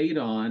stayed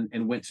on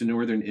and went to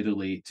Northern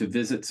Italy to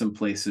visit some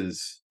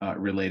places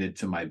related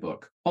to my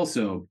book.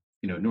 Also,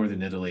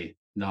 Northern Italy,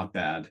 not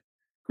bad.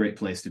 Great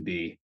place to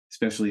be,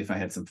 especially if I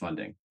had some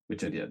funding,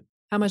 which I did.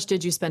 How much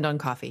did you spend on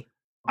coffee?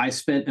 I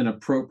spent an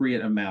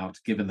appropriate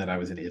amount, given that I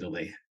was in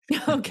Italy.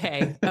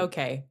 Okay.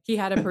 He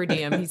had a per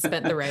diem. He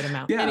spent the right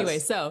amount. Yes. Anyway,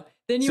 so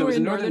then you were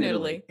in Northern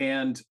Italy.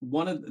 And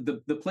one of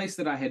the place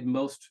that I had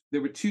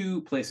there were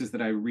two places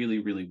that I really,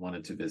 really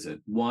wanted to visit.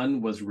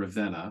 One was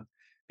Ravenna,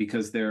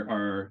 because there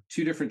are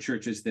two different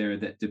churches there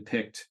that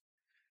depict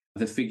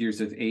the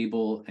figures of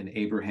Abel and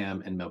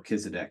Abraham and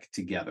Melchizedek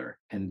together.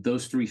 And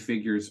those three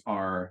figures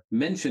are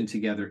mentioned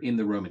together in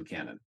the Roman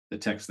canon, the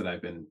text that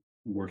I've been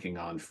working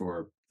on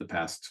for the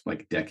past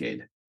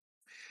decade.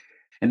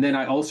 And then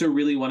I also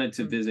really wanted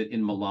to visit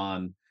in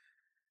Milan,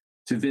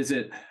 to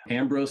visit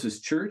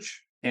Ambrose's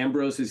church.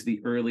 Ambrose is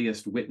the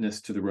earliest witness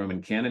to the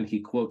Roman canon.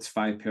 He quotes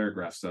 5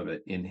 paragraphs of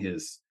it in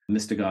his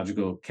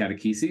mystagogical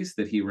catecheses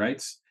that he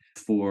writes.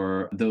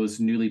 for those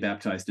newly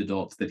baptized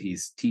adults that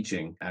he's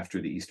teaching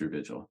after the Easter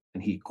Vigil.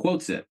 And he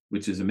quotes it,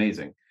 which is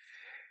amazing.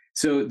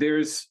 So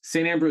there's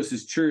St.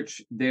 Ambrose's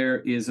church. There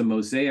is a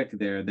mosaic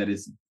there that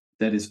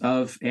is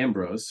of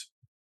Ambrose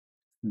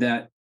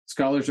that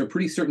scholars are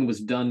pretty certain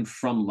was done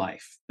from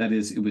life. That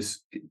is, it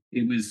was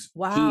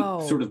Wow.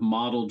 He sort of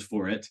modeled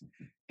for it.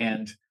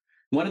 And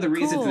one of the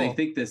reasons they Cool.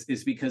 think this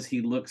is because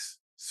he looks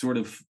sort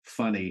of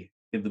funny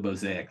in the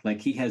mosaic. Like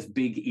he has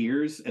big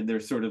ears and they're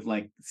sort of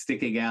like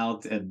sticking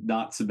out and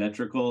not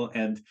symmetrical.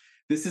 And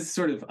this is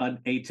sort of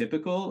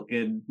atypical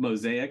in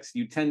mosaics.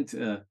 You tend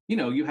to,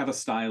 you have a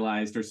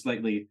stylized or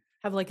slightly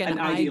Have like an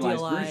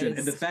idealized version.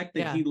 And the fact that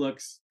yeah. he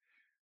looks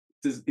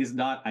is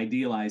not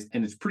idealized,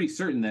 and it's pretty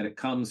certain that it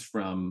comes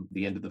from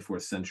the end of the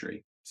 4th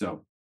century.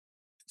 So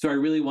I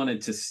really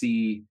wanted to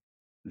see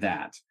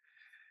that.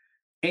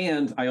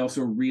 And I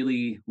also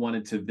really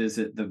wanted to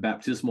visit the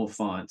baptismal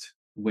font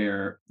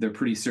where they're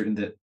pretty certain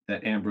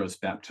that Ambrose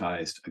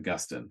baptized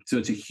Augustine. So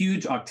it's a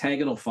huge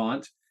octagonal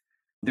font.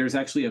 There's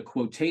actually a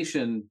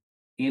quotation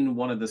in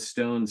one of the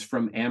stones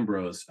from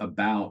Ambrose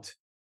about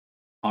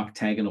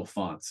octagonal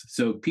fonts.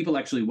 So people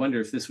actually wonder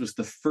if this was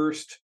the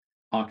first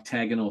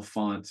octagonal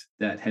font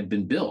that had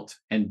been built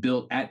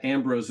at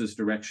Ambrose's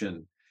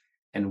direction,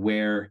 and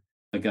where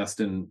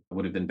Augustine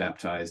would have been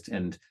baptized.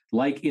 And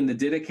like in the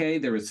Didache,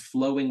 there is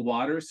flowing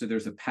water. So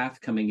there's a path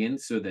coming in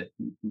so that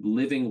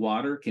living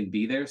water can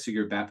be there. So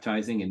you're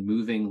baptizing and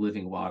moving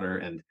living water.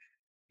 And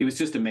it was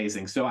just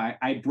amazing. So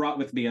I brought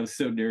with me, I was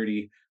so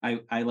nerdy.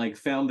 I like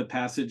found the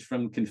passage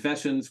from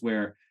Confessions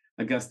where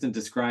Augustine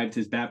described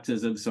his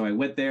baptism. So I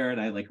went there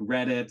and I like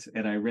read it,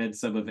 and I read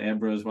some of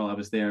Ambrose while I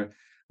was there.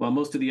 While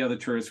most of the other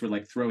tourists were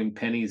like throwing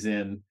pennies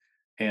in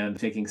and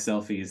taking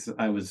selfies,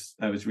 I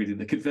was reading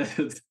the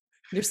Confessions.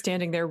 You're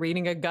standing there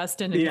reading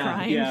Augustine and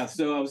crying. Yeah.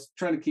 So I was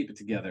trying to keep it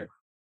together.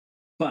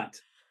 But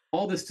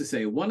all this to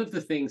say, one of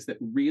the things that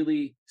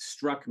really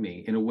struck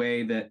me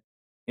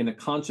in a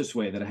conscious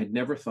way that I had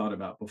never thought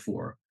about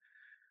before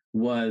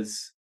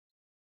was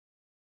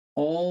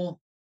all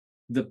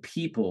the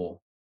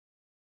people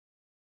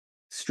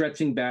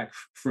stretching back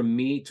from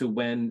me to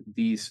when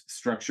these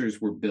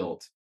structures were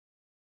built,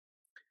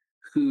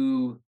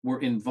 who were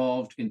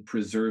involved in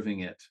preserving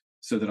it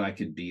so that I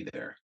could be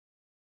there.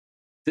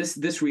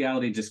 This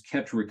reality just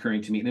kept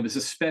recurring to me, and it was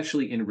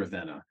especially in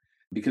Ravenna,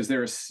 because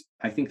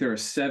I think there are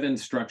 7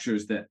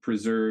 structures that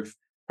preserve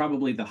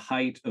probably the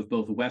height of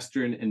both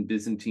Western and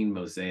Byzantine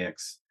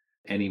mosaics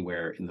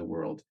anywhere in the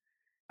world.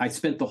 I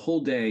spent the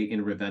whole day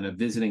in Ravenna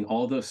visiting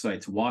all those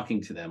sites,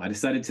 walking to them. I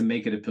decided to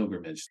make it a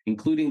pilgrimage,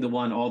 including the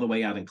one all the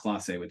way out in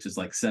Classe, which is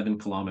like 7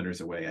 kilometers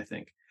away, I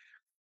think.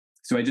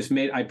 So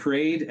I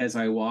prayed as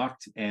I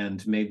walked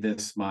and made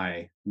this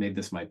my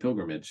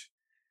pilgrimage.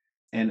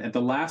 And at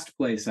the last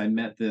place, I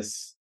met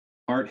this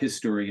art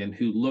historian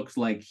who looked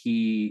like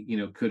he,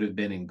 could have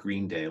been in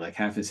Green Day. Like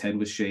half his head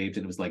was shaved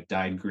and it was like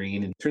dyed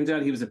green. And it turns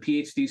out he was a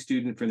PhD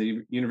student from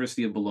the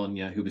University of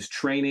Bologna who was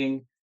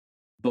training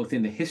both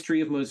in the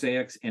history of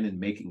mosaics and in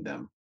making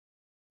them.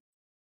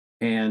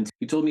 And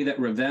he told me that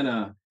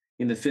Ravenna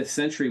in the 5th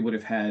century would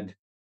have had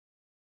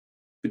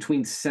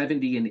between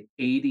 70 and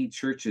 80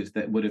 churches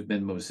that would have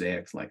been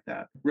mosaics like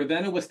that.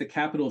 Ravenna was the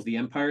capital of the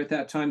empire at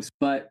that time,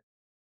 but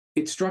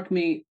it struck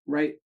me,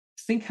 right?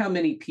 Think how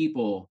many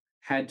people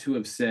had to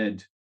have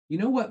said, you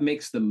know what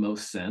makes the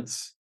most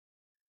sense?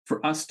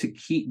 For us to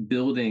keep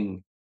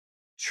building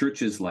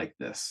churches like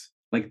this.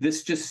 Like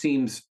this just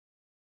seems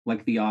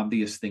like the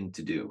obvious thing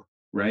to do,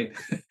 right?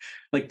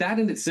 Like that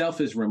in itself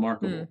is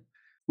remarkable.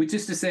 Which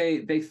is to say,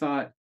 they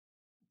thought,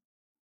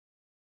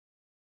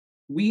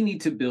 we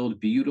need to build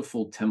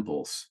beautiful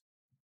temples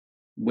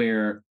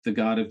where the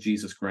God of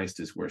Jesus Christ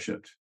is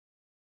worshipped.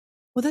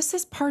 Well, this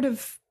is part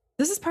of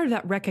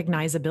that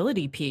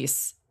recognizability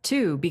piece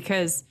too,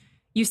 because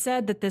you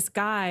said that this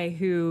guy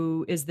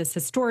who is this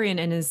historian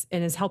and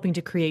is helping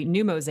to create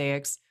new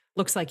mosaics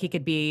looks like he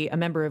could be a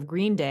member of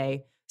Green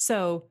Day.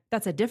 So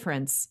that's a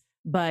difference,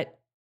 but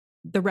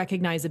the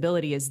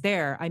recognizability is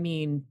there. I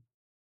mean,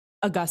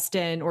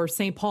 Augustine or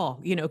St.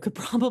 Paul, could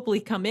probably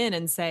come in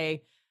and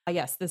say,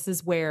 yes, this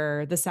is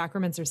where the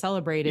sacraments are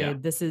celebrated. Yeah.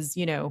 This is,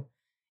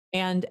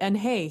 and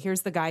hey,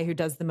 here's the guy who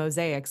does the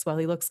mosaics. Well,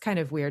 he looks kind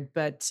of weird,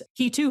 but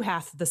he too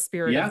hath the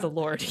Spirit of the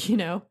Lord,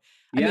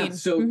 I mean,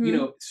 so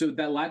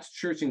that last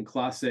church in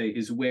Classe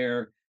is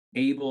where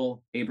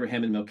Abel,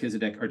 Abraham, and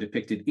Melchizedek are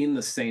depicted in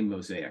the same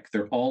mosaic.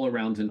 They're all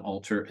around an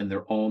altar and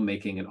they're all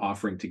making an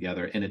offering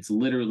together. And it's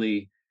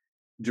literally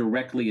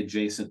directly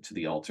adjacent to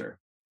the altar.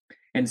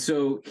 And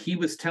so he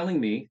was telling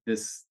me,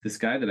 this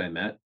guy that I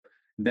met,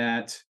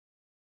 that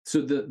so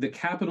the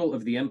capital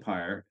of the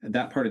empire,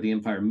 that part of the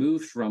empire,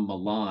 moved from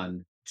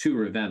Milan to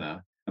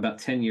Ravenna about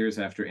 10 years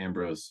after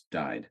Ambrose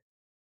died.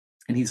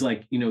 And he's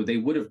like, they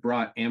would have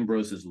brought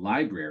Ambrose's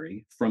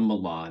library from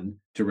Milan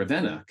to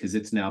Ravenna because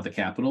it's now the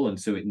capital. And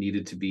so it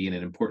needed to be in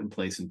an important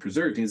place and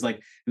preserved. And he's like,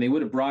 and they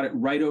would have brought it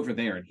right over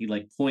there. And he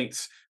like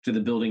points to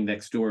the building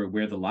next door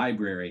where the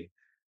library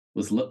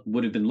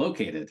would have been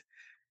located.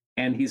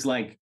 And he's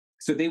like,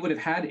 so they would have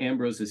had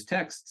Ambrose's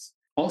texts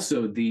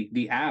Also,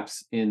 the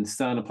apse in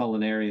San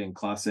Apollinare and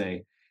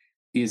Classe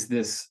is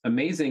this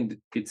amazing.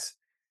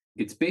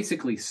 It's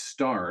basically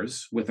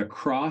stars with a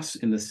cross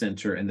in the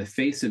center and the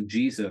face of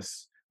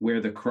Jesus where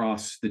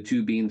the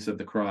two beams of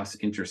the cross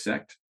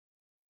intersect.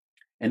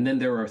 And then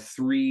there are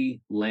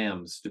three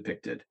lambs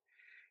depicted.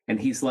 And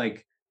he's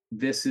like,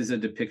 this is a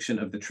depiction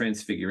of the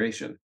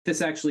transfiguration.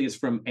 This actually is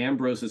from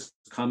Ambrose's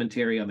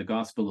commentary on the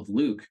Gospel of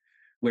Luke,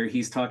 where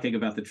he's talking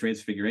about the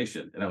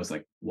transfiguration. And I was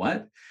like,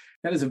 what?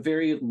 That is a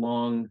very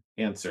long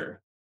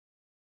answer,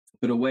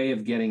 but a way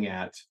of getting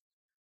at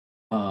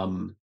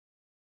one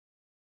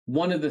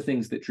of the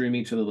things that drew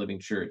me to the Living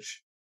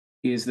Church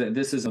is that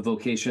this is a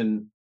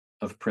vocation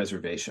of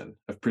preservation,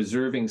 of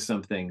preserving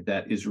something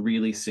that is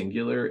really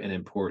singular and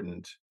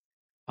important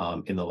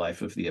in the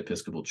life of the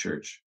Episcopal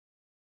Church.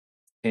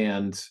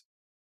 And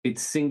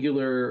it's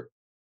singular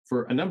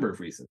for a number of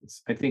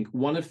reasons. I think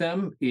one of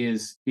them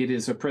is it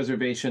is a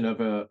preservation of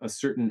a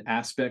certain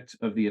aspect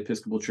of the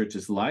Episcopal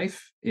Church's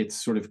life, its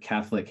sort of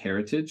Catholic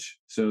heritage.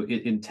 So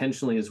it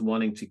intentionally is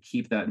wanting to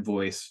keep that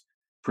voice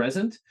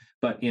present,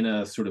 but in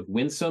a sort of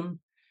winsome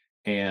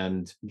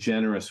and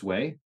generous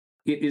way.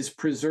 It is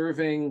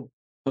preserving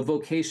a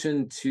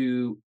vocation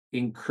to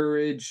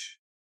encourage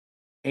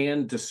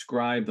and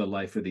describe the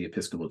life of the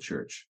Episcopal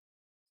Church.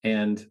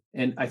 And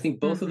I think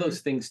both of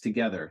those things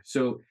together.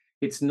 So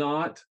it's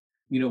not,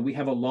 we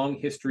have a long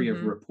history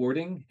of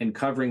reporting and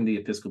covering the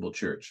Episcopal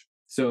Church.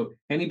 So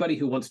anybody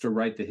who wants to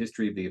write the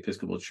history of the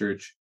Episcopal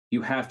Church,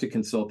 you have to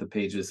consult the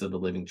pages of the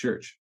Living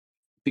Church.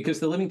 Because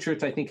the Living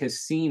Church, I think, has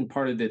seen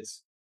part of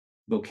its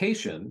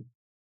vocation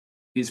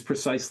is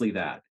precisely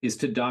that, is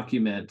to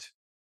document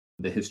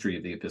the history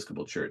of the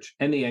Episcopal Church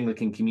and the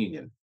Anglican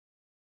Communion,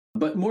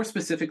 but more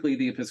specifically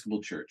the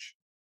Episcopal Church.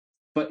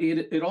 But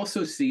it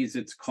also sees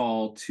its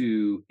call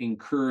to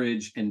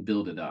encourage and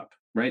build it up,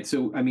 right?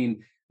 So, I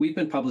mean, we've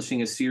been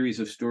publishing a series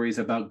of stories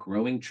about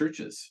growing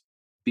churches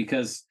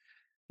because,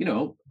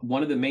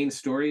 one of the main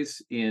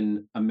stories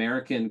in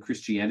American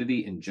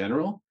Christianity in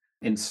general,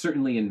 and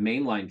certainly in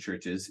mainline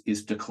churches,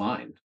 is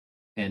decline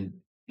and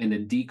a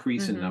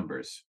decrease in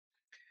numbers.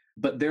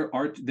 But there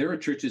are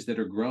churches that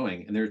are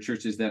growing, and there are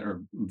churches that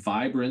are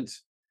vibrant,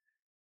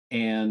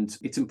 and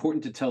it's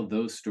important to tell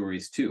those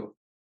stories too.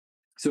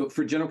 So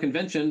for General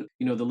Convention,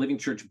 the Living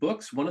Church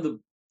books, one of the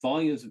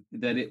volumes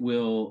that it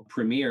will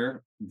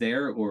premiere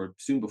there or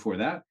soon before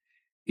that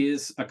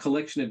is a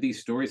collection of these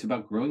stories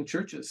about growing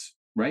churches,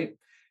 right?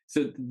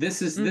 So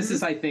this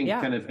is I think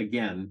kind of,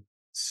 again,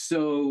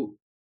 so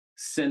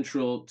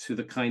central to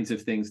the kinds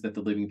of things that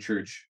the Living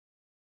Church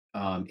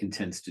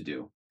intends to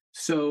do.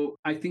 So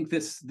I think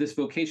this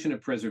vocation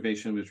of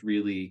preservation was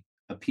really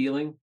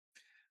appealing.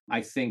 I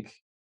think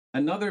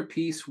another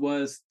piece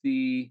was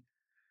the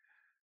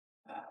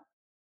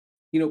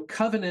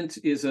covenant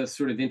is a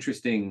sort of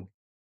interesting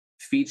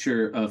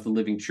feature of the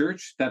Living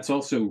Church that's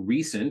also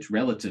recent,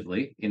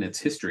 relatively, in its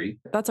history.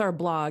 That's our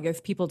blog,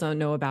 if people don't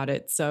know about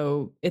it.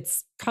 So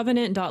it's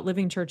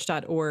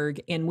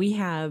covenant.livingchurch.org. And we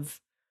have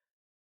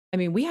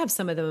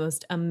some of the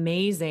most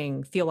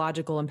amazing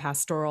theological and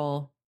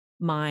pastoral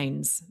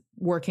minds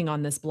working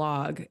on this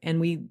blog. And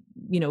we,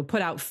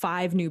 put out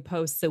 5 new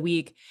posts a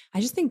week.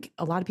 I just think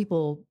not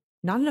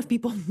enough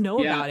people know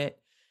about it.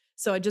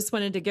 So I just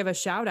wanted to give a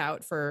shout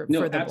out for the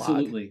blog.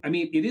 Absolutely. I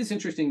mean, it is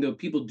interesting, though,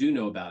 people do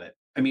know about it.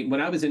 I mean,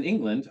 when I was in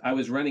England, I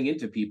was running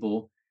into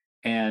people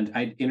and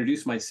I'd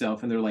introduce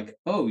myself and they're like,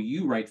 oh,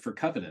 you write for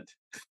Covenant.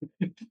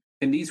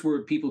 And these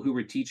were people who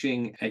were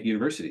teaching at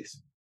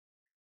universities,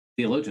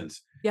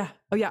 theologians. Yeah.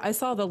 Oh, yeah. I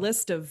saw the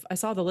list of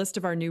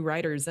our new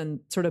writers and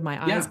sort of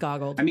my eyes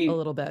goggled a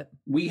little bit.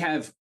 We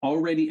have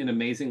already an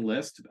amazing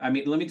list. I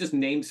mean, let me just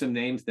name some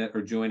names that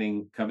are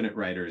joining Covenant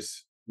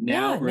writers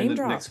now or in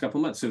the next couple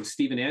of months. So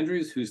Stephen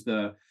Andrews, who's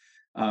the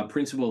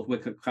principal of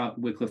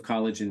Wycliffe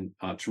College in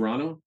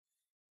Toronto.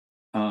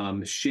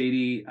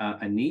 Shady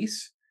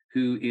Anis,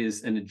 who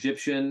is an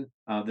Egyptian,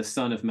 the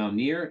son of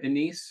Maunir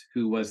Anis,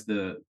 who was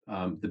the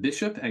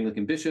bishop,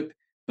 Anglican bishop,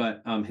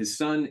 but his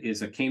son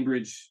is a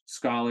Cambridge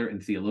scholar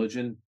and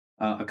theologian.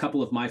 A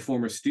couple of my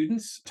former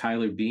students,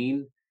 Tyler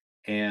Bean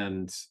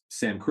and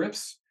Sam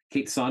Cripps,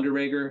 Kate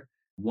Sonderegger,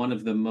 one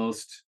of the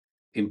most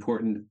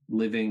important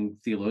living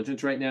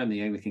theologians right now in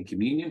the Anglican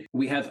Communion.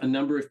 We have a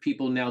number of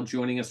people now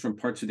joining us from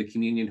parts of the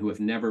Communion who have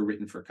never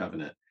written for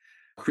Covenant.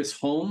 Chris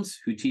Holmes,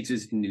 who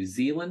teaches in New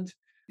Zealand,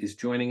 is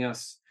joining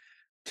us.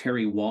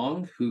 Terry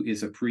Wong, who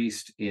is a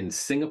priest in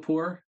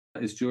Singapore,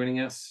 is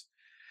joining us.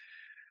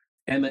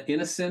 Emma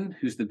Innocen,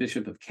 who's the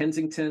Bishop of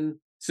Kensington.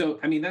 So,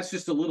 I mean, that's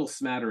just a little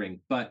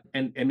smattering. But,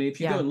 and I mean, if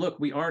you go and look,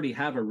 we already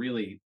have a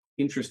really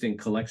interesting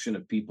collection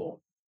of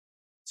people.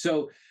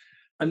 So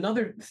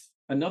another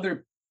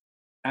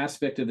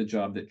aspect of the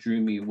job that drew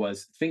me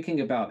was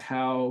thinking about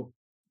how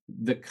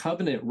the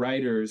Covenant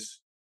writers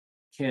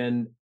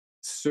can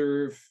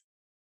serve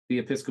the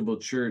Episcopal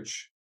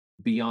Church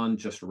beyond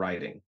just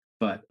writing,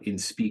 but in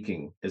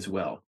speaking as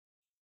well.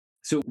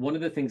 So one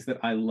of the things that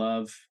I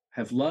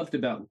have loved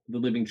about the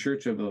Living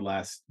Church over the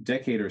last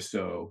decade or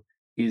so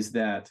is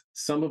that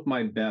some of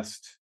my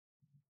best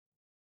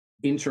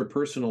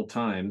interpersonal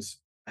times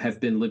have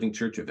been Living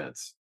Church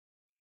events.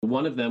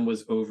 One of them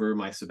was over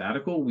my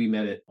sabbatical. We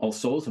met at All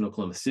Souls in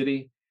Oklahoma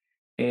City.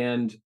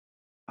 And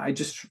I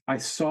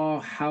saw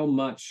how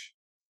much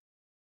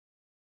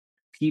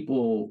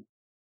people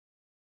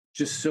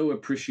just so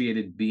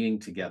appreciated being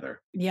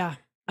together. Yeah.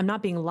 I'm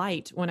not being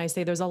light when I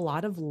say there's a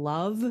lot of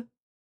love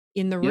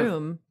in the Yeah.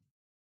 room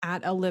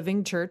at a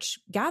Living Church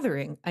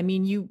gathering. I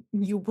mean,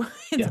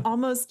 it's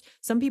almost,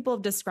 some people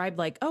have described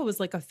like, oh, it was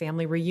like a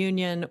family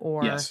reunion,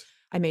 or Yes.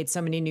 I made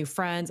so many new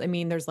friends. I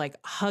mean, there's like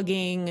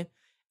hugging.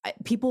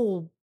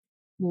 People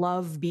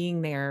love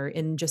being there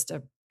in just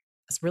a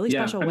really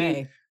special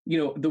way.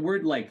 Mean, the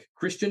word like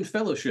Christian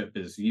fellowship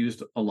is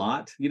used a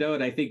lot,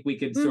 and I think we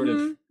could sort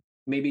of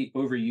maybe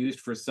overused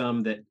for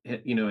some that,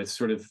 it's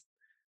sort of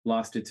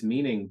lost its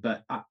meaning.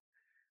 But,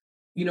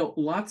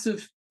 lots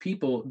of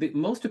people,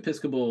 most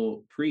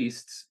Episcopal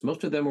priests,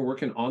 most of them are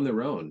working on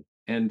their own,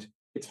 and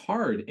it's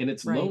hard and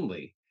it's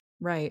lonely.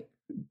 Right.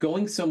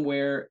 Going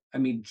somewhere, I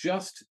mean,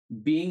 just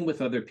being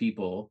with other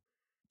people,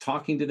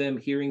 talking to them,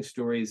 hearing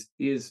stories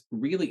is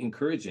really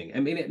encouraging. I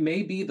mean, it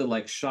may be the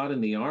like shot in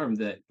the arm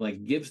that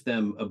like gives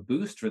them a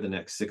boost for the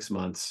next 6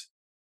 months,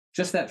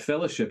 just that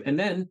fellowship. And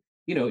then,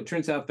 it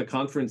turns out the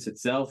conference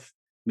itself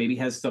maybe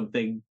has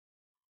something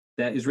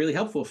that is really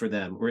helpful for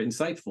them, or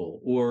insightful,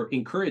 or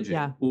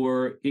encouraging,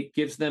 or it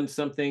gives them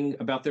something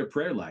about their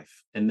prayer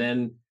life. And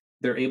then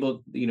they're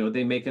able,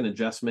 they make an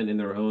adjustment in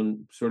their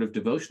own sort of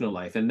devotional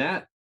life. And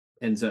that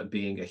ends up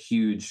being a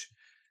huge,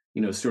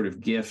 sort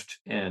of gift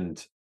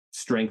and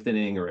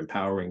strengthening or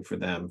empowering for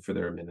them, for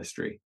their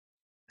ministry.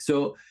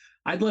 So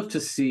I'd love to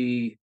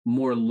see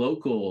more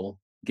local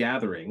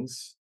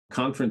gatherings,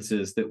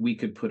 conferences that we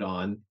could put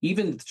on,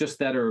 even just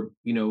that are,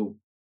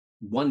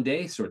 one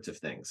day sorts of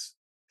things.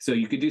 So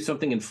you could do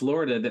something in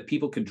Florida that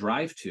people could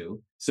drive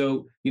to.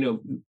 So,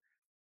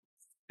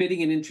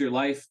 fitting it into your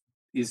life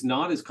is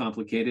not as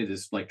complicated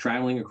as like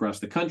traveling across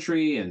the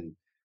country, and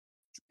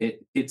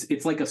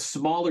it's like a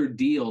smaller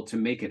deal to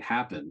make it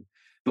happen.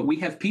 But we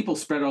have people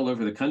spread all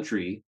over the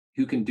country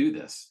who can do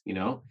this,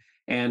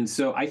 And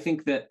so I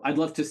think that I'd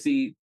love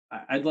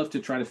to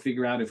try to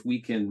figure out if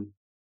we can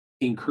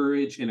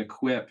encourage and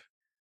equip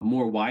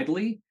more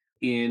widely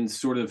in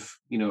sort of,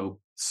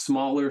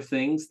 smaller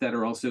things that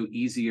are also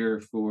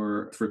easier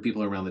for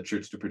people around the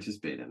church to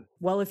participate in.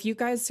 Well, if you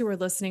guys who are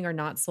listening are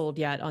not sold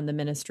yet on the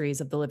ministries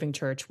of the Living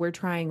Church, we're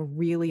trying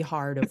really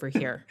hard over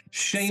here.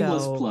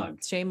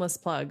 Shameless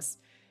plugs.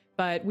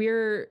 But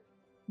we're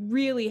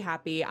really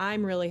happy.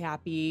 I'm really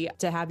happy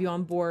to have you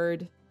on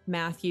board,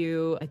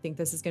 Matthew. I think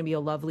this is going to be a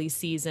lovely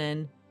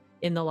season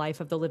in the life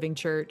of the Living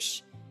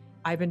Church.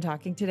 I've been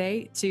talking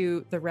today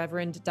to the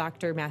Reverend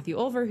Dr. Matthew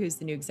Olver, who's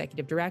the new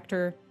executive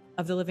director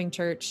of the Living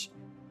Church.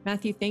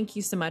 Matthew, thank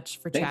you so much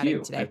for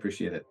chatting today. I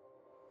appreciate it.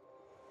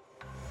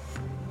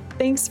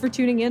 Thanks for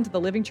tuning in to the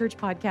Living Church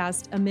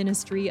Podcast, a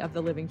ministry of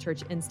the Living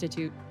Church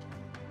Institute.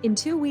 In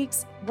 2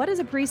 weeks, what does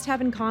a priest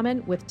have in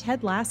common with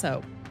Ted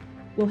Lasso?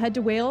 We'll head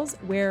to Wales,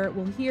 where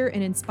we'll hear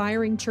an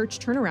inspiring church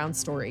turnaround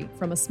story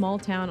from a small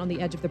town on the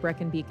edge of the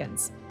Brecon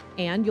Beacons.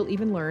 And you'll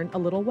even learn a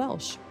little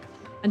Welsh.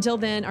 Until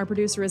then, our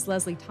producer is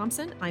Leslie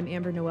Thompson. I'm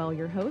Amber Noel,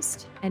 your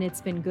host, and it's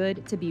been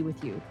good to be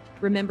with you.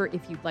 Remember,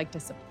 if you'd like to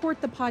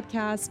support the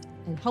podcast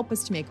and help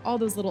us to make all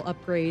those little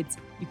upgrades,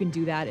 you can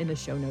do that in the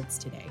show notes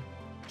today.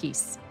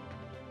 Peace.